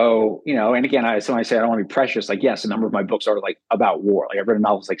 So and again, when I say I don't want to be precious, like yes, a number of my books are like about war. Like I've read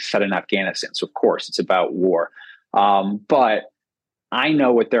novels like set in Afghanistan, so of course it's about war. But I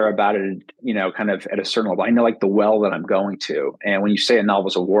know what they're about it, kind of at a certain level. I know like the well that I'm going to. And when you say a novel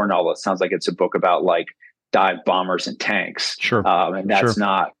is a war novel, it sounds like it's a book about like dive bombers and tanks. Sure. And that's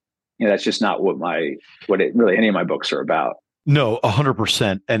not, that's just not what any of my books are about. No,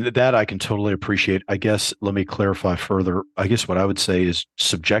 100%. And that I can totally appreciate. I guess, let me clarify further. I guess what I would say is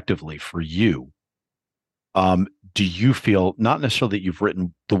subjectively for you, do you feel not necessarily that you've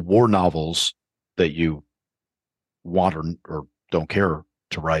written the war novels that you want or don't care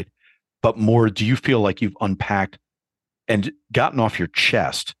to write, but more, do you feel like you've unpacked and gotten off your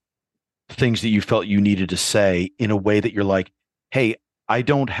chest things that you felt you needed to say in a way that you're like, hey, I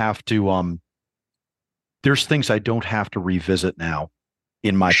don't have to, there's things I don't have to revisit now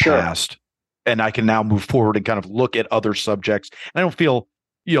in my past, and I can now move forward and kind of look at other subjects. And I don't feel,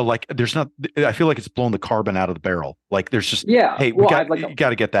 like I feel like it's blown the carbon out of the barrel. Like there's just, hey, you got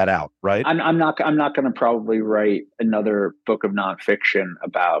to get that out. Right. I'm not going to probably write another book of nonfiction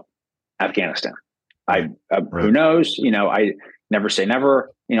about Afghanistan. Right. Who knows? I never say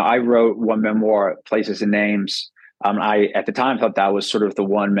never. I wrote one memoir, Places and Names. I, at the time, thought that was sort of the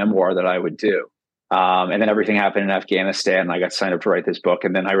one memoir that I would do. And then everything happened in Afghanistan, and I got signed up to write this book.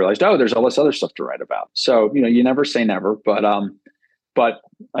 And then I realized, there's all this other stuff to write about. So, you never say never, but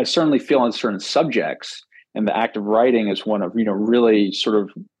I certainly feel on certain subjects, and the act of writing is one of, really sort of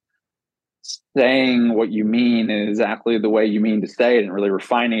saying what you mean in exactly the way you mean to say it, and really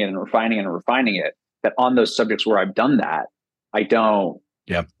refining it and refining it and refining it, that on those subjects where I've done that, I don't,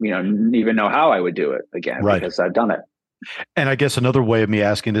 even know how I would do it again, because I've done it. And I guess another way of me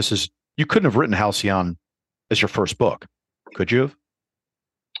asking this is, you couldn't have written Halcyon as your first book, could you have?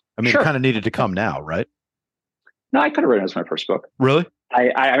 I mean, It kind of needed to come now, right? No, I could have written it as my first book. Really? I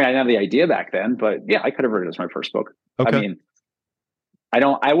mean, I didn't have the idea back then, but yeah, I could have written it as my first book. Okay. I mean,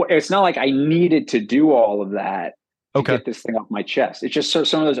 it's not like I needed to do all of that to Okay. get this thing off my chest. It's just so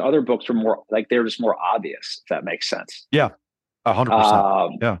some of those other books are more like they're just more obvious, if that makes sense. Yeah.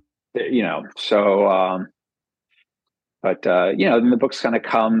 100%. Yeah. So but the books kind of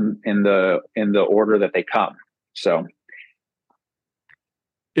come in the order that they come. So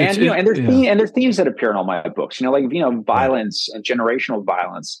and there's themes that appear in all my books, violence and generational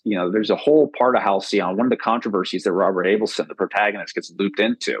violence. There's a whole part of Halcyon. One of the controversies that Robert Abelson, the protagonist, gets looped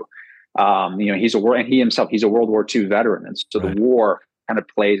into. He's a World War II veteran, and so the war kind of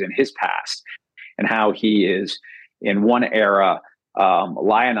plays in his past and how he is in one era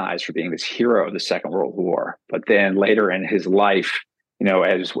lionized for being this hero of the Second World War, but then later in his life,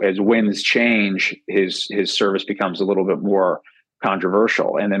 as winds change, his service becomes a little bit more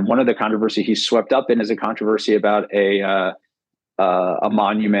controversial. And then one of the controversy he's swept up in is a controversy about a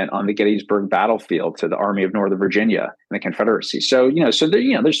monument on the Gettysburg battlefield to the Army of Northern Virginia and the Confederacy. So,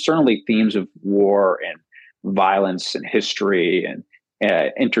 there's certainly themes of war and violence and history and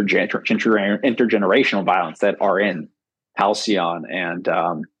intergenerational violence that are in Halcyon and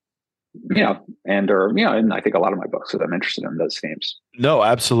I think a lot of my books that I'm interested in those themes. No,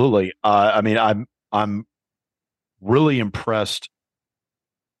 absolutely. I'm really impressed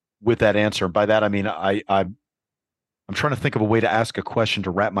with that answer. By that, I mean, I'm trying to think of a way to ask a question to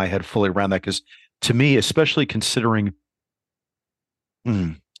wrap my head fully around that. Because to me, especially considering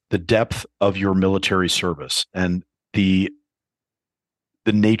the depth of your military service and the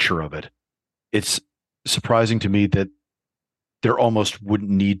nature of it, it's surprising to me that there almost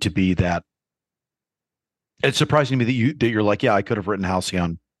wouldn't need to be that. It's surprising to me that you're like, yeah, I could have written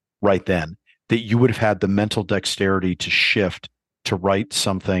Halcyon right then. That you would have had the mental dexterity to shift to write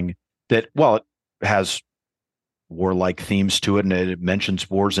something that, well, it has warlike themes to it and it mentions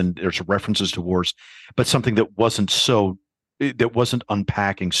wars and there's references to wars, but something that wasn't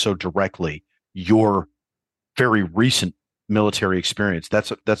unpacking so directly your very recent military experience.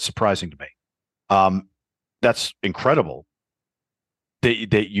 That's surprising to me. That's incredible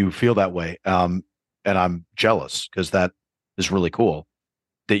that you feel that way. And I'm jealous because that is really cool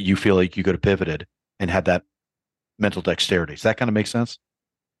that you feel like you could have pivoted and had that mental dexterity. Does that kind of make sense?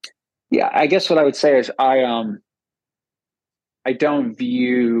 Yeah, I guess what I would say is I don't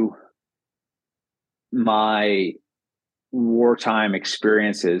view my wartime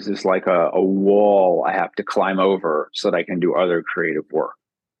experiences as like a wall I have to climb over so that I can do other creative work.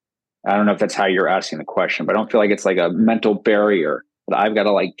 I don't know if that's how you're asking the question, but I don't feel like it's like a mental barrier that I've got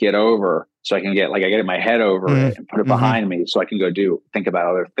to like get over so I can I get my head over it and put it behind me so I can go think about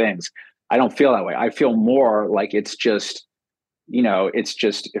other things. I don't feel that way. I feel more like it's just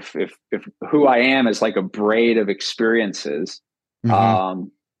if who I am is like a braid of experiences,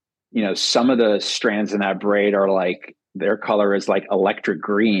 some of the strands in that braid are like, their color is like electric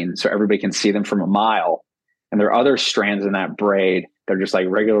green, so everybody can see them from a mile. And there are other strands in that braid, they're just like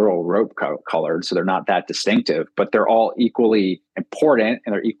regular old rope colored, so they're not that distinctive, but they're all equally important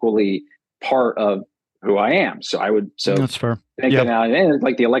and they're equally part of who I am. So that's fair. And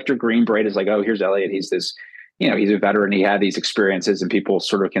like the electric green braid is like, oh, here's Elliot. He's this, he's a veteran. He had these experiences and people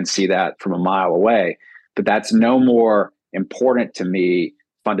sort of can see that from a mile away. But that's no more important to me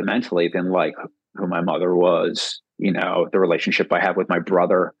fundamentally than like who my mother was, the relationship I have with my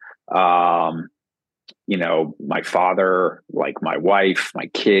brother, my father, like my wife, my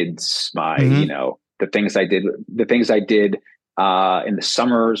kids, the things I did in the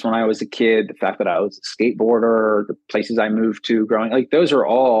summers when I was a kid, the fact that I was a skateboarder, the places I moved to growing, like those are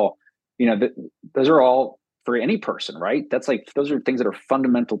all, those are all for any person, right? That's like, those are things that are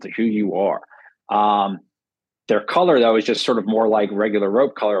fundamental to who you are. Their color though is just sort of more like regular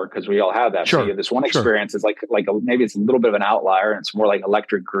rope color because we all have that. Sure. So you have this one experience is maybe it's a little bit of an outlier and it's more like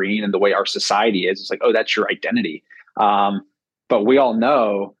electric green, and the way our society is, it's like, oh, that's your identity. But we all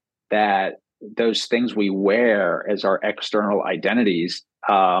know that those things we wear as our external identities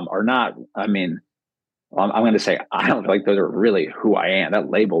are not, I'm going to say, I don't feel like those are really who I am. That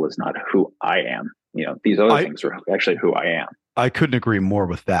label is not who I am. These other things are actually who I am. I couldn't agree more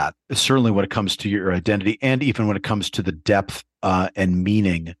with that. Certainly when it comes to your identity and even when it comes to the depth and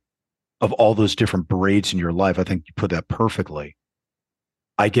meaning of all those different braids in your life, I think you put that perfectly.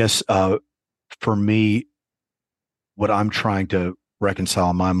 I guess for me, what I'm trying to reconcile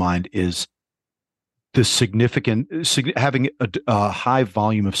in my mind is the having a high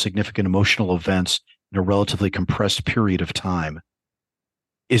volume of significant emotional events in a relatively compressed period of time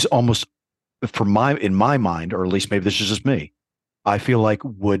is almost, in my mind, or at least maybe this is just me, I feel like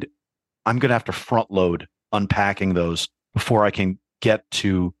I'm going to have to front load unpacking those before I can get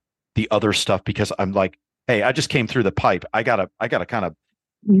to the other stuff, because I'm like, hey, I just came through the pipe. I gotta kind of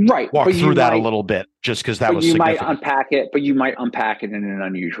Right. walk through that a little bit, just because that but was you might significant. unpack it, but you might unpack it in an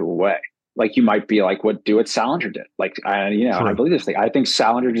unusual way. Like you might be like, do what Salinger did. Like, and I True. believe this thing. I think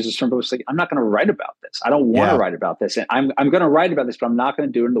Salinger just assumed, was like, I'm not going to write about this. I don't want to Yeah. write about this. And I'm going to write about this, but I'm not going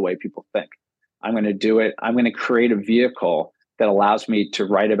to do it in the way people think. I'm going to do it. I'm going to create a vehicle that allows me to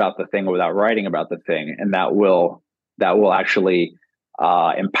write about the thing without writing about the thing. And that will actually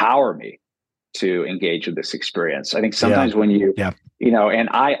empower me to engage with this experience. I think sometimes when and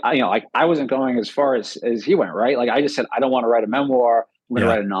I wasn't going as far as he went, right? Like I just said, I don't want to write a memoir. I'm going to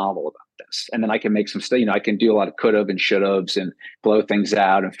write a novel about this. And then I can make some stuff, I can do a lot of could have and should have's and blow things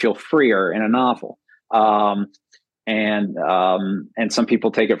out and feel freer in a novel. And some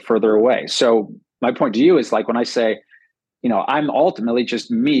people take it further away. So my point to you is like, when I say, I'm ultimately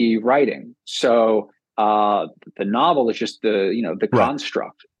just me writing. So the novel is just the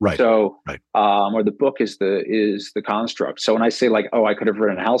construct. Right. So, or the book is the construct. So when I say like, oh, I could have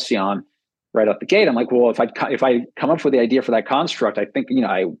written Halcyon right out the gate, I'm like, well, if I come up with the idea for that construct, I think,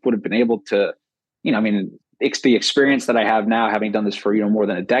 I would have been able to, it's the experience that I have now, having done this for, more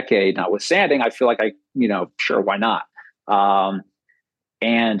than a decade, notwithstanding, I feel like sure, why not?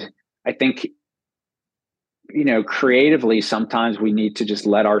 And I think, creatively, sometimes we need to just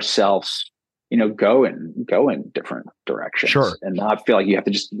let ourselves go in different directions, sure, and not feel like you have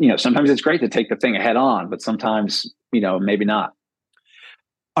to just, sometimes it's great to take the thing head on, but sometimes, maybe not.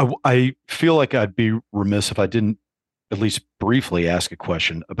 I feel like I'd be remiss if I didn't at least briefly ask a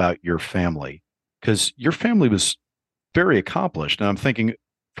question about your family, because your family was very accomplished. And I'm thinking,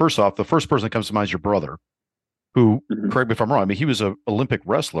 first off, the first person that comes to mind is your brother, who, correct me if I'm wrong, I mean, he was an Olympic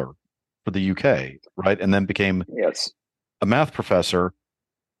wrestler for the UK, right? And then became a math professor.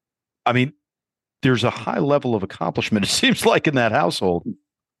 I mean, there's a high level of accomplishment, it seems like, in that household.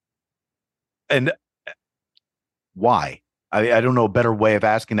 And why? I don't know a better way of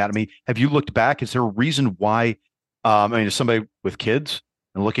asking that. I mean, have you looked back? Is there a reason why? I mean, as somebody with kids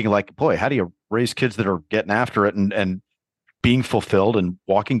and looking like, boy, how do you raise kids that are getting after it and being fulfilled and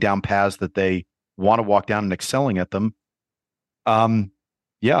walking down paths that they want to walk down and excelling at them?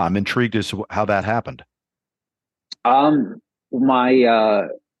 Yeah, I'm intrigued as to how that happened.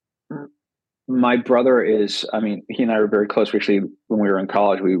 My brother is, I mean, he and I were very close. Actually, when we were in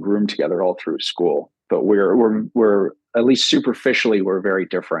college, we roomed together all through school, but we're at least superficially, we're very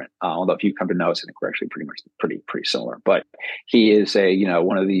different. Although if you come to know us, I think we're actually pretty similar, but he is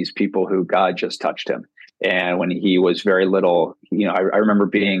one of these people who God just touched him. And when he was very little, I remember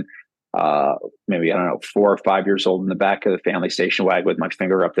being, maybe, I don't know, 4 or 5 years old in the back of the family station wagon with my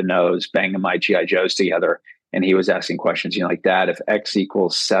finger up the nose, banging my GI Joes together. And he was asking questions, like, Dad, if X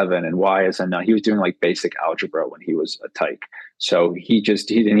equals 7 and Y is unknown. He was doing like basic algebra when he was a tyke. So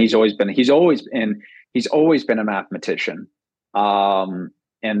he's always been a mathematician. And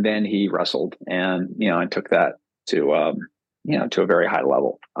then he wrestled and took that to a very high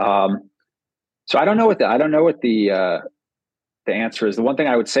level. So I don't know what the answer is. The one thing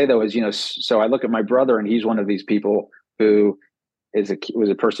I would say though is, so I look at my brother, and he's one of these people who was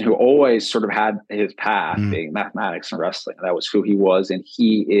a person who always sort of had his path being mathematics and wrestling. That was who he was. And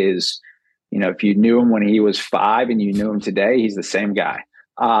he is, if you knew him when he was 5 and you knew him today, he's the same guy.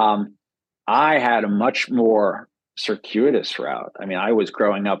 I had a much more circuitous route. I mean, I was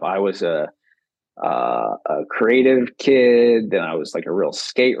growing up, I was a creative kid. Then I was like a real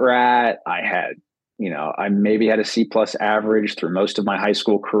skate rat. I had, I maybe had a C+ average through most of my high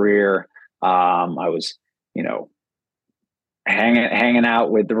school career. I was, hanging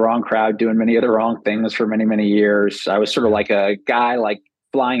out with the wrong crowd, doing many of the wrong things for many, many years. I was sort of like a guy, like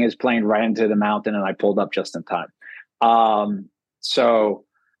flying his plane right into the mountain, and I pulled up just in time. So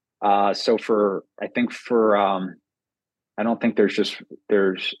I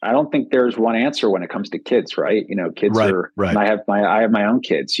don't think there's one answer when it comes to kids, right? Kids are, and I have my own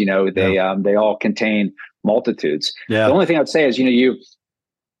kids, they all contain multitudes. Yeah. The only thing I would say is,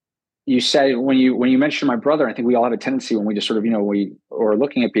 you said when you mentioned my brother, I think we all have a tendency when we just sort of, we are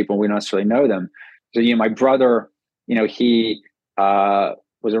looking at people and we don't necessarily know them. So, my brother, he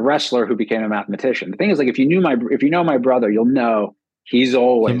was a wrestler who became a mathematician. The thing is, like, if you know my brother, you'll know he's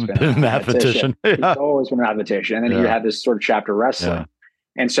always been a mathematician. Yeah. He's always been a mathematician. And then he had this sort of chapter wrestling. Yeah.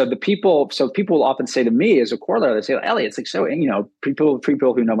 And so people will often say to me as a corollary, they say, Elliot, it's like, so, people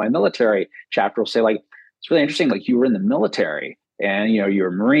who know my military chapter will say, like, it's really interesting. Like, you were in the military, and you're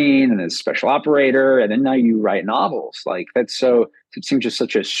a Marine and a special operator, and then now you write novels. Like, it seems just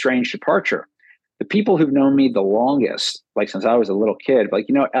such a strange departure. The people who've known me the longest, like since I was a little kid, like,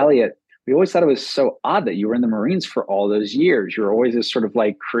 Elliot, we always thought it was so odd that you were in the Marines for all those years. You're always this sort of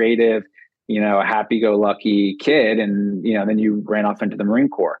like creative, a happy-go-lucky kid, and then you ran off into the Marine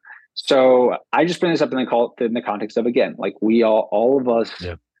Corps. So I just bring this up in the context of, again, like we all of us,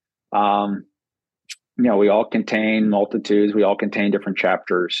 Yeah. um, we all contain multitudes. We all contain different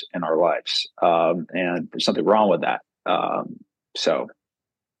chapters in our lives, and there's something wrong with that. So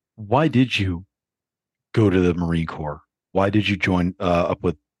Why did you go to the Marine Corps? Why did you join up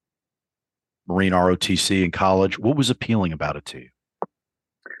with Marine ROTC in college? What was appealing about it to you?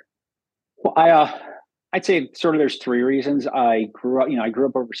 Well, I'd say sort of there's three reasons. I grew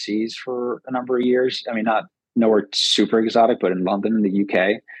up overseas for a number of years. I mean, not nowhere super exotic, but in London, in the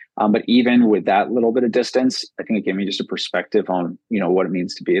UK. But even with that little bit of distance, I think it gave me just a perspective on, what it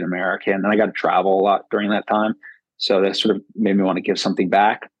means to be an American. And I got to travel a lot during that time. So that sort of made me want to give something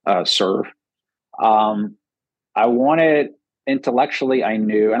back, serve. I wanted intellectually, I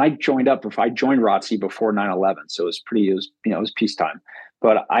knew, and I joined ROTC before 9/11. So it was peacetime.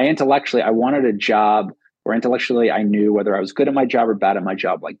 But I wanted a job where intellectually I knew whether I was good at my job or bad at my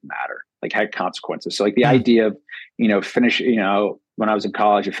job, like matter, like had consequences. So like the idea of, when I was in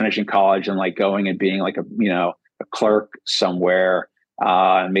college and finishing college and like going and being like a clerk somewhere,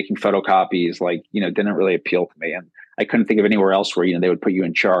 and making photocopies, like, didn't really appeal to me. And I couldn't think of anywhere else where, they would put you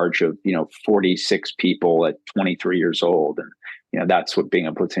in charge of, 46 people at 23 years old. And, that's what being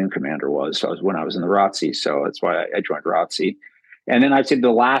a platoon commander was. So when I was in the ROTC. So that's why I joined ROTC. And then I'd say the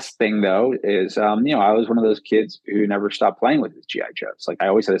last thing, though, is, I was one of those kids who never stopped playing with his GI Joes. Like I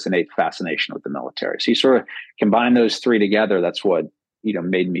always had this innate fascination with the military. So you sort of combine those three together. That's what,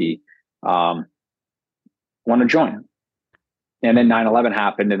 made me want to join. And then 9/11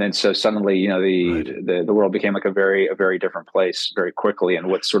 happened. And then so suddenly, the world became like a very different place very quickly. And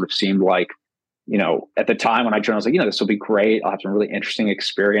what sort of seemed like, at the time when I joined, I was like, this will be great. I'll have some really interesting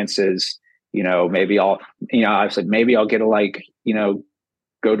experiences. Maybe I was like, maybe I'll get to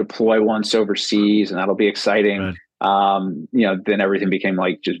go deploy once overseas and that'll be exciting. Right. Then everything became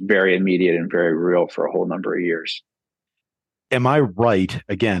like just very immediate and very real for a whole number of years. Am I right?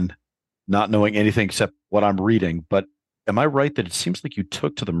 Again, not knowing anything except what I'm reading, but am I right that it seems like you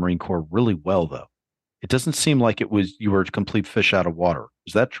took to the Marine Corps really well, though? It doesn't seem like you were a complete fish out of water.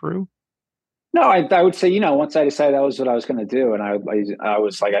 Is that true? No, I would say, once I decided that was what I was going to do, and I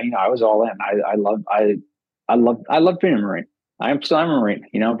was like, I was all in. I love being a Marine. I'm a Marine,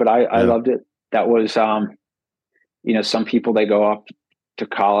 but I loved it. That was, some people, they go off to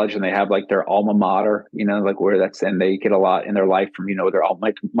college and they have like their alma mater, like and they get a lot in their life from,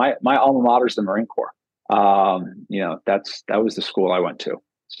 my alma mater is the Marine Corps. That was the school I went to.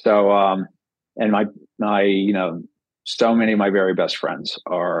 So, and my, so many of my very best friends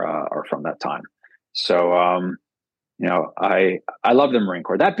are from that time. So, I love the Marine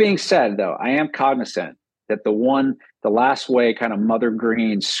Corps. That being said, though, I am cognizant that the last way kind of Mother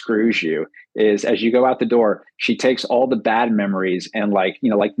Green screws you is as you go out the door, she takes all the bad memories and like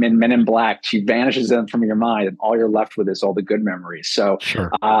Men in Black, she vanishes them from your mind, and all you're left with is all the good memories. So,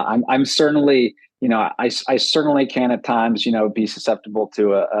 sure. I'm certainly, I certainly can at times, be susceptible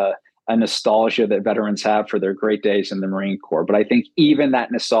to a nostalgia that veterans have for their great days in the Marine Corps. But I think even that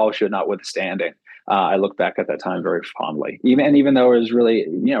nostalgia notwithstanding, I look back at that time very fondly. Even though it was really,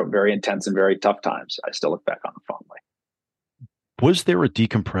 very intense and very tough times, I still look back on it fondly. Was there a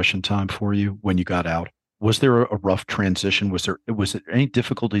decompression time for you when you got out? Was there a rough transition? Was there any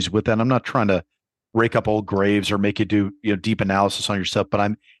difficulties with that? I'm not trying to rake up old graves or make you do deep analysis on yourself, but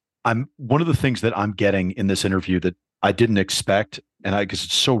I'm one of the things that I'm getting in this interview that I didn't expect, and I guess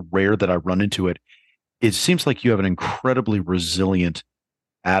it's so rare that I run into it. It seems like you have an incredibly resilient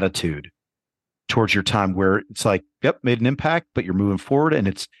attitude towards your time where it's like, yep, made an impact, but you're moving forward,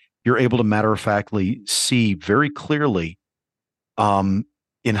 and you're able to matter-of-factly see very clearly,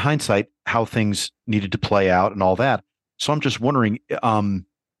 in hindsight, how things needed to play out and all that. So I'm just wondering, if I'm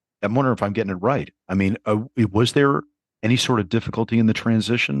getting it right. I mean, was there any sort of difficulty in the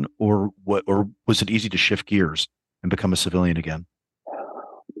transition, or was it easy to shift gears and become a civilian again?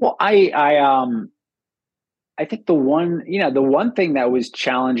 Well, I think the one thing that was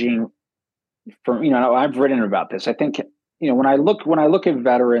challenging for, I've written about this. I think, when I look at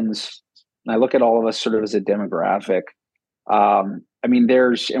veterans, and I look at all of us sort of as a demographic, I mean,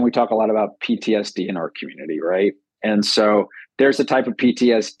 and we talk a lot about PTSD in our community, right? And so there's a type of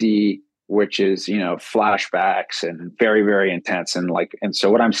PTSD which is, flashbacks and very, very intense. And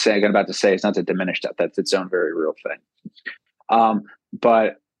so what I'm about to say is not to diminish that. That's its own very real thing.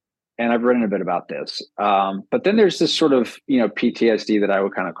 And I've written a bit about this. But then there's this sort of, PTSD that I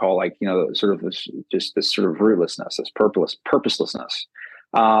would kind of call sort of this sort of rootlessness, this purposelessness.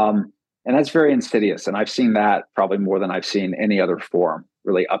 And that's very insidious. And I've seen that probably more than I've seen any other form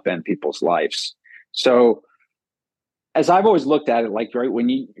really upend people's lives. So as I've always looked at it, like, right,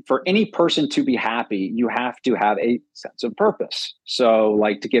 for any person to be happy, you have to have a sense of purpose. So,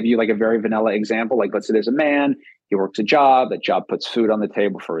 like, to give you like a very vanilla example, like, let's say there's a man, he works a job, that job puts food on the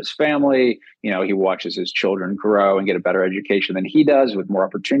table for his family. He watches his children grow and get a better education than he does with more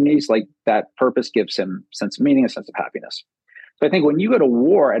opportunities. Like, that purpose gives him a sense of meaning, a sense of happiness. So I think when you go to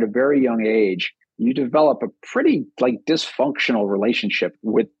war at a very young age, you develop a pretty like dysfunctional relationship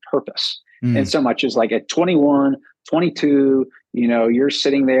with purpose. And so much as like at 21, 22, you're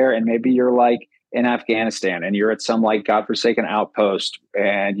sitting there and maybe you're like in Afghanistan and you're at some like godforsaken outpost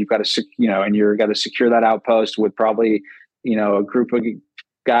and you've got to, and you've got to secure that outpost with probably, a group of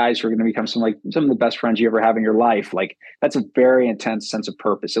guys who are going to become some of the best friends you ever have in your life. Like, that's a very intense sense of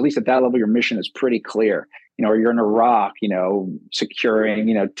purpose. At least at that level, your mission is pretty clear. Or you're in Iraq,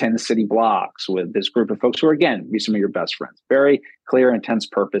 securing, 10 city blocks with this group of folks who are, again, be some of your best friends. Very clear, intense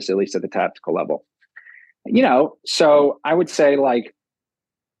purpose, at least at the tactical level. So I would say, like,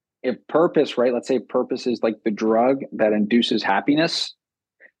 if purpose, right, let's say purpose is like the drug that induces happiness.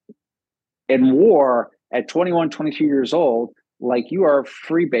 In war, at 21, 22 years old, like, you are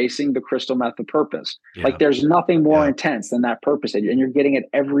freebasing the crystal meth of purpose. Yeah. Like, there's nothing more intense than that purpose, and you're getting it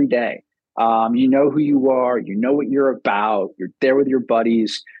every day. You know who you are, you know what you're about, you're there with your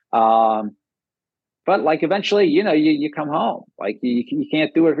buddies. But like, eventually, you come home. Like, you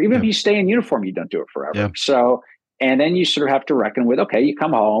can't do it. Even if you stay in uniform, you don't do it forever. Yeah. So, and then you sort of have to reckon with, okay, you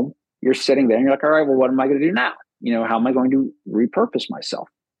come home, you're sitting there and you're like, all right, well, what am I going to do now? How am I going to repurpose myself?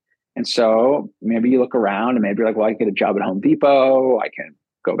 And so maybe you look around and maybe you're like, well, I can get a job at Home Depot. I can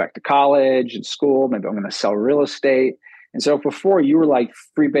go back to college and school. Maybe I'm going to sell real estate. And so before, you were like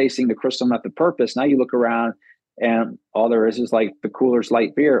freebasing the crystal meth of purpose. Now you look around and all there is like the Cooler's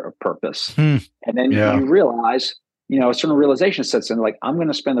Light beer of purpose. And then you realize, a certain realization sets in, like, I'm going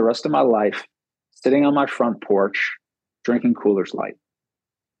to spend the rest of my life sitting on my front porch, drinking Cooler's Light.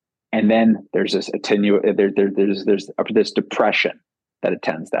 And then there's this there's this depression that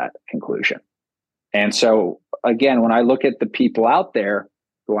attends that conclusion. And so again, when I look at the people out there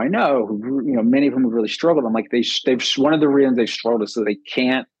who I know, who, many of them have really struggled, I'm like, they've one of the reasons they've struggled is so they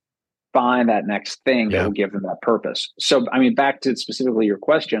can't find that next thing that will give them that purpose. So, I mean, back to specifically your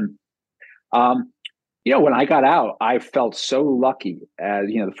question, when I got out, I felt so lucky. As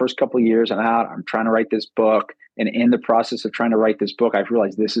the first couple of years I'm out, I'm trying to write this book. And in the process of trying to write this book, I've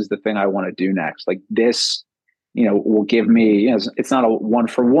realized this is the thing I want to do next. Like, this, will give me, it's not a one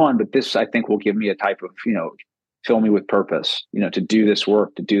for one, but this, I think, will give me a type of, fill me with purpose, to do this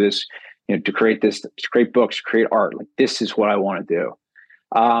work, to do this, to create this, to create books, to create art. Like, this is what I want to do.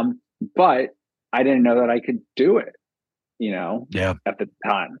 But I didn't know that I could do it, at the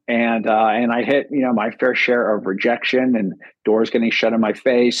time. And I hit, my fair share of rejection and doors getting shut in my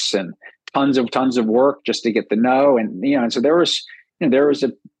face and tons of work just to get the no. And so there was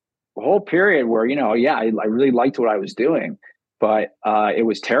a whole period where, I really liked what I was doing, but it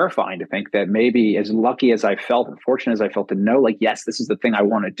was terrifying to think that maybe, as lucky as I felt and fortunate as I felt to know, like, yes, this is the thing I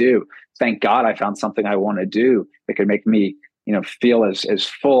want to do. Thank God I found something I want to do that could make me, feel as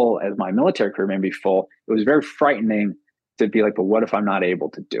full as my military career made me full. It was very frightening to be like, but what if I'm not able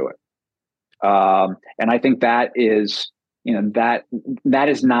to do it? And I think that is, that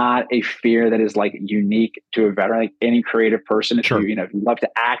is not a fear that is like unique to a veteran. Like, any creative person, if you love to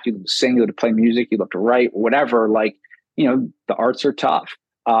act, you love to sing, you love to play music, you love to write, whatever, like, the arts are tough.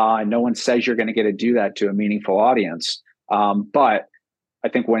 No one says you're going to get to do that to a meaningful audience. But I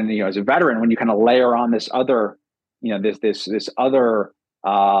think when, as a veteran, when you kind of layer on this other, this other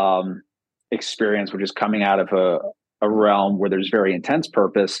experience, which is coming out of a realm where there's very intense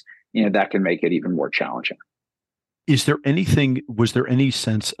purpose, that can make it even more challenging. Was there any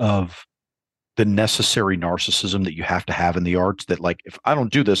sense of the necessary narcissism that you have to have in the arts, that, like, if I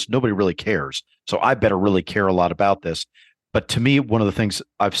don't do this, nobody really cares, so I better really care a lot about this? But to me, one of the things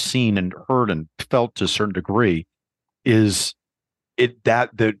I've seen and heard and felt to a certain degree is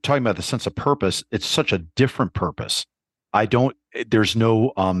they're talking about the sense of purpose. It's such a different purpose. There's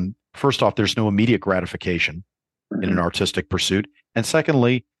no, first off, there's no immediate gratification in an artistic pursuit. And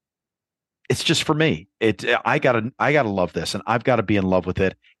secondly, it's just for me. I gotta love this, and I've got to be in love with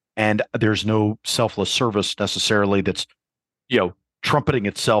it. And there's no selfless service necessarily that's, trumpeting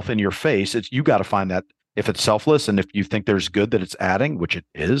itself in your face. You got to find that, if it's selfless and if you think there's good that it's adding, which it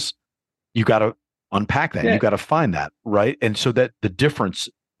is, you got to unpack that. Yeah. You got to find that, right? And so that the difference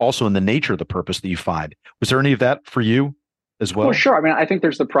also in the nature of the purpose that you find. Was there any of that for you as well? Well, sure. I mean, I think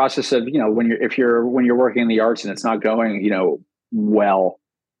there's the process of, when you're working in the arts and it's not going, well,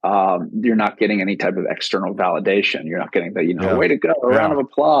 you're not getting any type of external validation. You're not getting the, Yeah. way to go, a round Yeah. of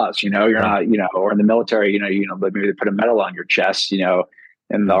applause. You're Yeah. not, or in the military, maybe they put a medal on your chest. In the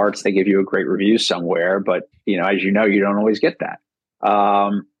Yeah. arts, they give you a great review somewhere, but as you don't always get that.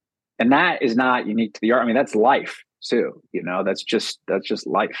 And that is not unique to the art. I mean, that's life too. That's just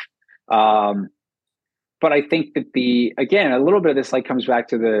life. But I think that again, a little bit of this like comes back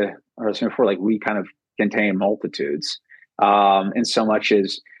to I was saying before, like we kind of contain multitudes, in so much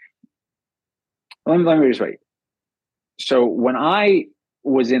as, let me just wait. So when I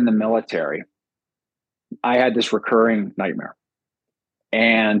was in the military, I had this recurring nightmare.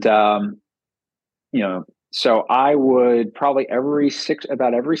 And, so I would probably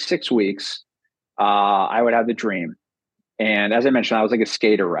about every 6 weeks, I would have the dream. And as I mentioned, I was like a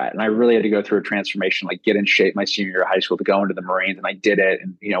skater rat, and I really had to go through a transformation, like get in shape my senior year of high school to go into the Marines. And I did it,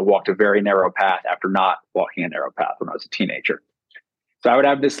 and, walked a very narrow path after not walking a narrow path when I was a teenager. So I would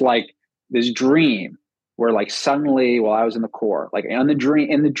have this dream where, like, suddenly while I was in the Corps, like in the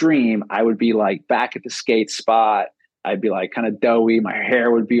dream, I would be like back at the skate spot. I'd be like kind of doughy. My hair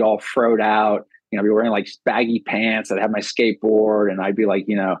would be all froed out. I'd be wearing like baggy pants. I'd have my skateboard, and I'd be like,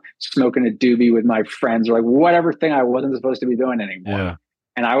 smoking a doobie with my friends, or like whatever thing I wasn't supposed to be doing anymore. Yeah.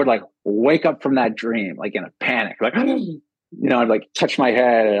 And I would like wake up from that dream, like in a panic, like, I'd like touch my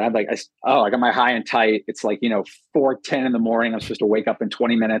head, and I'd like, I got my high and tight. It's like, 4:10 in the morning. I'm supposed to wake up in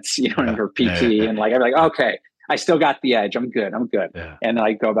 20 minutes, for PT. And like, I'm like, okay, I still got the edge. I'm good. Yeah. And then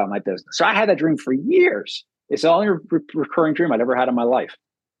I go about my business. So I had that dream for years. It's the only recurring dream I'd ever had in my life.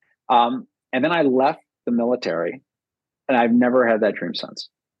 And then I left the military, and I've never had that dream since.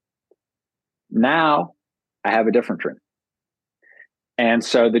 Now I have a different dream. And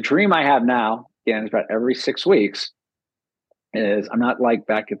so the dream I have now, again, is about every 6 weeks, is I'm not like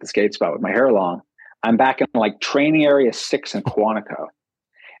back at the skate spot with my hair long. I'm back in like training area 6 in Quantico,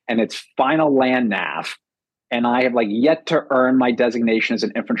 and it's final land nav. And I have like yet to earn my designation as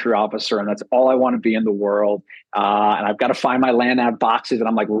an infantry officer. And that's all I want to be in the world. And I've got to find my land nav boxes, and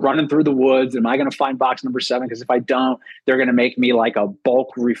I'm like running through the woods. Am I going to find box number 7? Because if I don't, they're going to make me like a bulk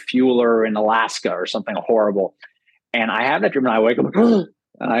refueler in Alaska or something horrible. And I have that dream, and I wake up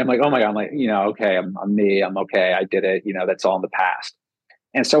and I'm like, oh my God, I'm like, okay, I'm me. I'm okay. I did it. That's all in the past.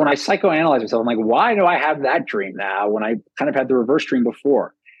 And so when I psychoanalyze myself, I'm like, why do I have that dream now when I kind of had the reverse dream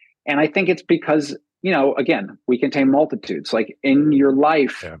before? And I think it's because, again, we contain multitudes. Like in your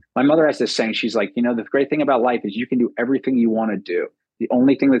life, My mother has this saying, she's like, the great thing about life is you can do everything you want to do. The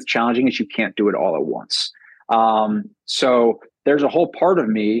only thing that's challenging is you can't do it all at once. So there's a whole part of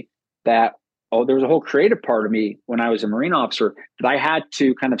me there was a whole creative part of me when I was a Marine officer that I had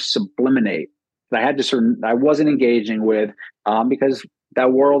to kind of sublimate. That I wasn't engaging with, because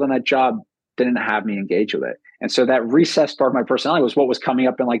that world and that job didn't have me engage with it. And so that recessed part of my personality was what was coming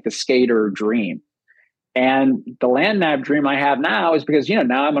up in like the skater dream. And the land nav dream I have now is because,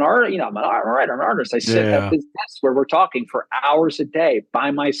 now I'm an artist, I'm an artist. I sit at this desk where we're talking for hours a day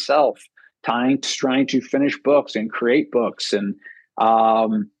by myself, trying to finish books and create books. And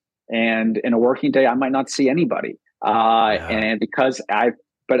in a working day, I might not see anybody. And because I've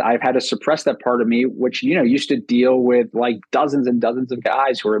had to suppress that part of me, which, used to deal with like dozens and dozens of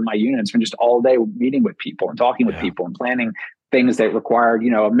guys who are in my units and just all day meeting with people and talking with people and planning things that required,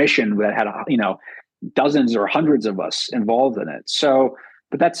 a mission that had, dozens or hundreds of us involved in it. So,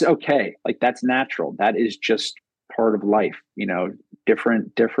 but that's okay. Like that's natural. That is just part of life,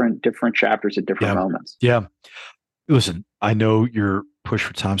 different chapters at different moments. Yeah. Listen, I know you're pushed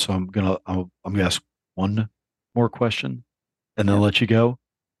for time, so I'm gonna ask one more question and then let you go.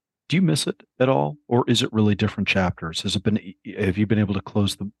 Do you miss it at all, or is it really different chapters? Have you been able to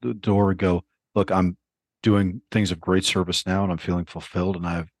close the door and go, look, I'm doing things of great service now, and I'm feeling fulfilled,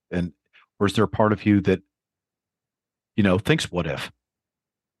 or is there a part of you that, thinks what if,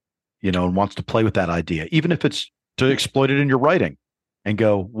 and wants to play with that idea, even if it's to exploit it in your writing and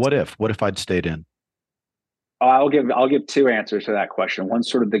go, what if I'd stayed in? I'll give two answers to that question. One's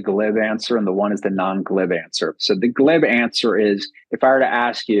sort of the glib answer, and the one is the non-glib answer. So the glib answer is, if I were to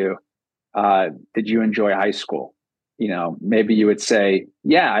ask you, did you enjoy high school? Maybe you would say,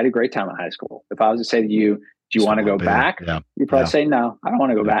 yeah, I had a great time in high school. If I was to say to you, do you want to go back? You'd probably say, no, I don't want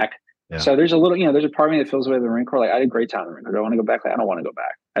to go back. Yeah. So there's a little, there's a part of me that feels the way the Marine Corps. Like I had a great time in the Marine Corps. I don't want to go back. Like, I don't want to go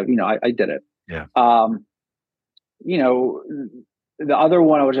back. I did it. Yeah. The other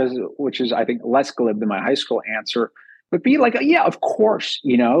one, which is I think less glib than my high school answer, would be like, yeah, of course.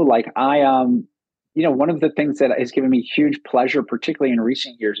 Like one of the things that has given me huge pleasure, particularly in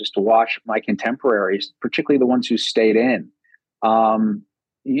recent years, is to watch my contemporaries, particularly the ones who stayed in, put on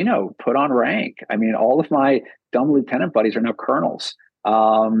rank. I mean, all of my dumb lieutenant buddies are now colonels.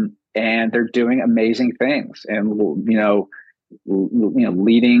 And they're doing amazing things, and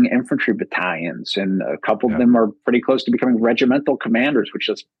leading infantry battalions, and a couple of Yeah. them are pretty close to becoming regimental commanders, which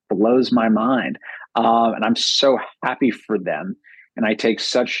just blows my mind. And I'm so happy for them, and I take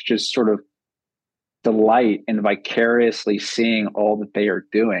such just sort of delight in vicariously seeing all that they are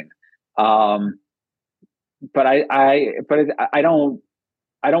doing. Um, but I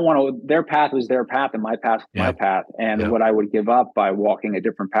don't want to. Their path was their path, and my path was my Yeah. path. And Yeah. what I would give up by walking a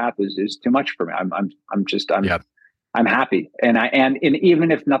different path is too much for me. Yeah. I'm happy, and even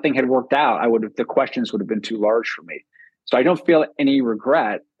if nothing had worked out, the questions would have been too large for me. So I don't feel any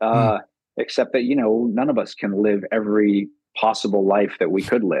regret, Mm. except that none of us can live every possible life that we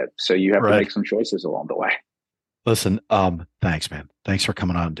could live. So you have to Right. make some choices along the way. Listen, thanks, man. Thanks for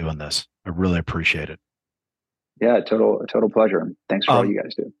coming on and doing this. I really appreciate it. Yeah, a total pleasure. And thanks for all Um, you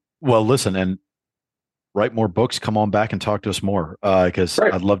guys do. well, listen, and write more books. Come on back and talk to us more. Because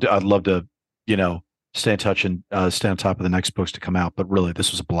Great. I'd love to, you know, stay in touch and stay on top of the next books to come out. But really,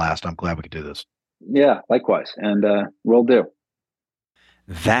 this was a blast. I'm glad we could do this. Yeah, likewise. And will do.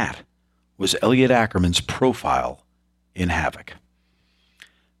 That was Elliot Ackerman's profile in Havoc.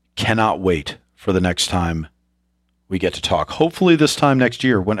 Cannot wait for the next time we get to talk. Hopefully, this time next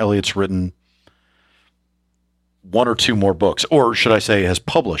year when Elliot's written one or two more books, or should I say, has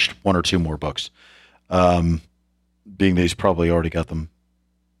published one or two more books. Being that he's probably already got them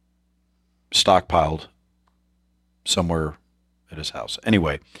stockpiled somewhere at his house.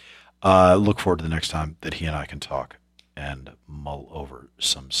 Anyway, look forward to the next time that he and I can talk and mull over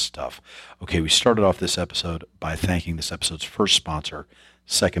some stuff. Okay, we started off this episode by thanking this episode's first sponsor,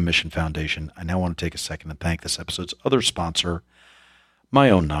 Second Mission Foundation. I now want to take a second and thank this episode's other sponsor, my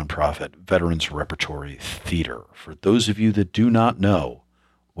own nonprofit, Veterans Repertory Theater. For those of you that do not know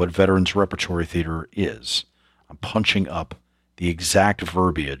what Veterans Repertory Theater is, I'm punching up the exact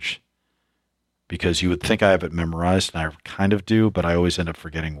verbiage because you would think I have it memorized, and I kind of do, but I always end up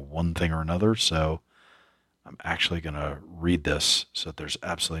forgetting one thing or another. So I'm actually going to read this so that there's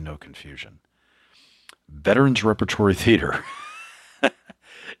absolutely no confusion. Veterans Repertory Theater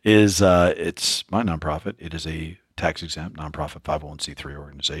is it's my nonprofit. It is a tax-exempt nonprofit 501c3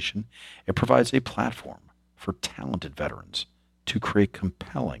 organization. It provides a platform for talented veterans to create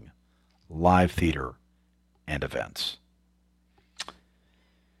compelling live theater and events.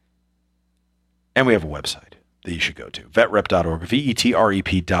 And we have a website that you should go to, vetrep.org,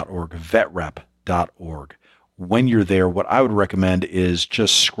 vetrep.org, vetrep.org. When you're there, what I would recommend is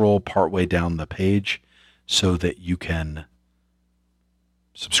just scroll partway down the page so that you can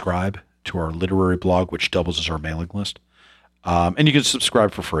subscribe to our literary blog, which doubles as our mailing list. And you can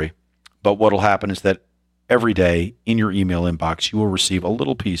subscribe for free. But what will happen is that every day in your email inbox, you will receive a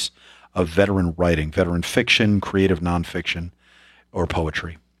little piece of veteran writing, veteran fiction, creative nonfiction, or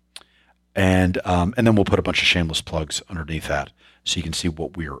poetry. And then we'll put a bunch of shameless plugs underneath that so you can see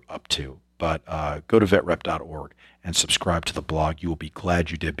what we're up to. But go to vetrep.org and subscribe to the blog. You will be glad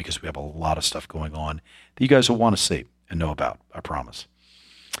you did because we have a lot of stuff going on that you guys will want to see and know about, I promise.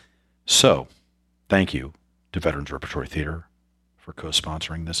 So, thank you to Veterans Repertory Theater for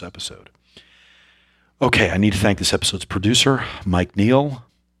co-sponsoring this episode. Okay, I need to thank this episode's producer, Mike Neal.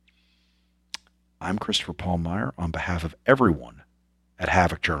 I'm Christopher Paul Meyer on behalf of everyone at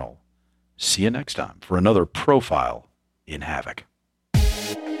Havoc Journal. See you next time for another profile in Havoc.